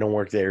 they don't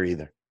work there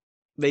either.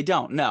 They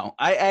don't. No,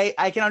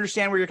 I can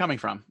understand where you're coming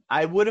from.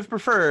 I would have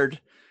preferred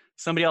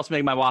somebody else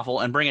make my waffle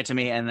and bring it to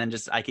me, and then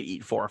I could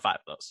eat 4 or 5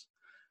 of those.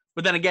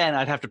 But then again,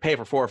 I'd have to pay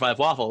for 4 or 5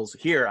 waffles.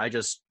 Here, I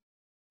just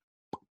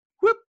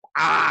whoop.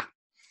 I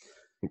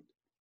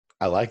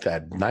like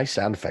that. Nice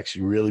sound effects.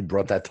 You really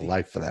brought that to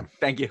life for them.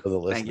 Thank you. For the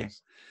listeners. Thank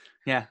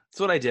you. Yeah, that's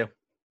what I do.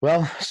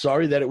 Well,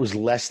 sorry that it was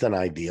less than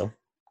ideal,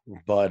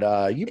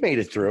 but you made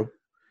it through.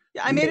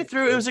 Yeah, I made it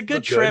through. It was a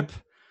good trip.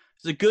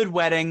 It was a good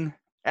wedding.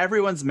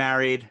 Everyone's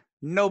married.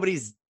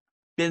 Nobody's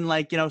been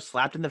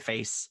slapped in the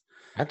face.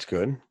 That's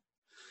good.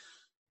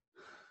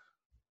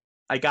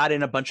 I got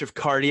in a bunch of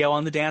cardio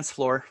on the dance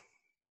floor.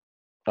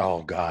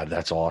 Oh, God,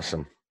 that's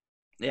awesome.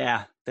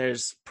 Yeah,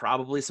 there's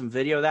probably some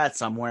video of that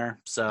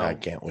somewhere. So I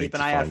can't wait. Keep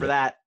an eye out for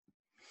that.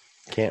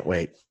 Can't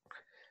wait.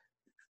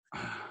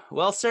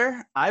 Well,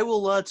 sir, I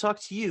will talk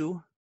to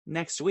you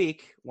next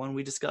week when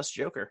we discuss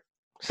Joker.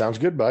 Sounds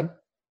good, bud.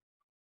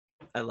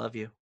 I love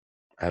you.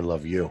 I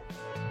love you.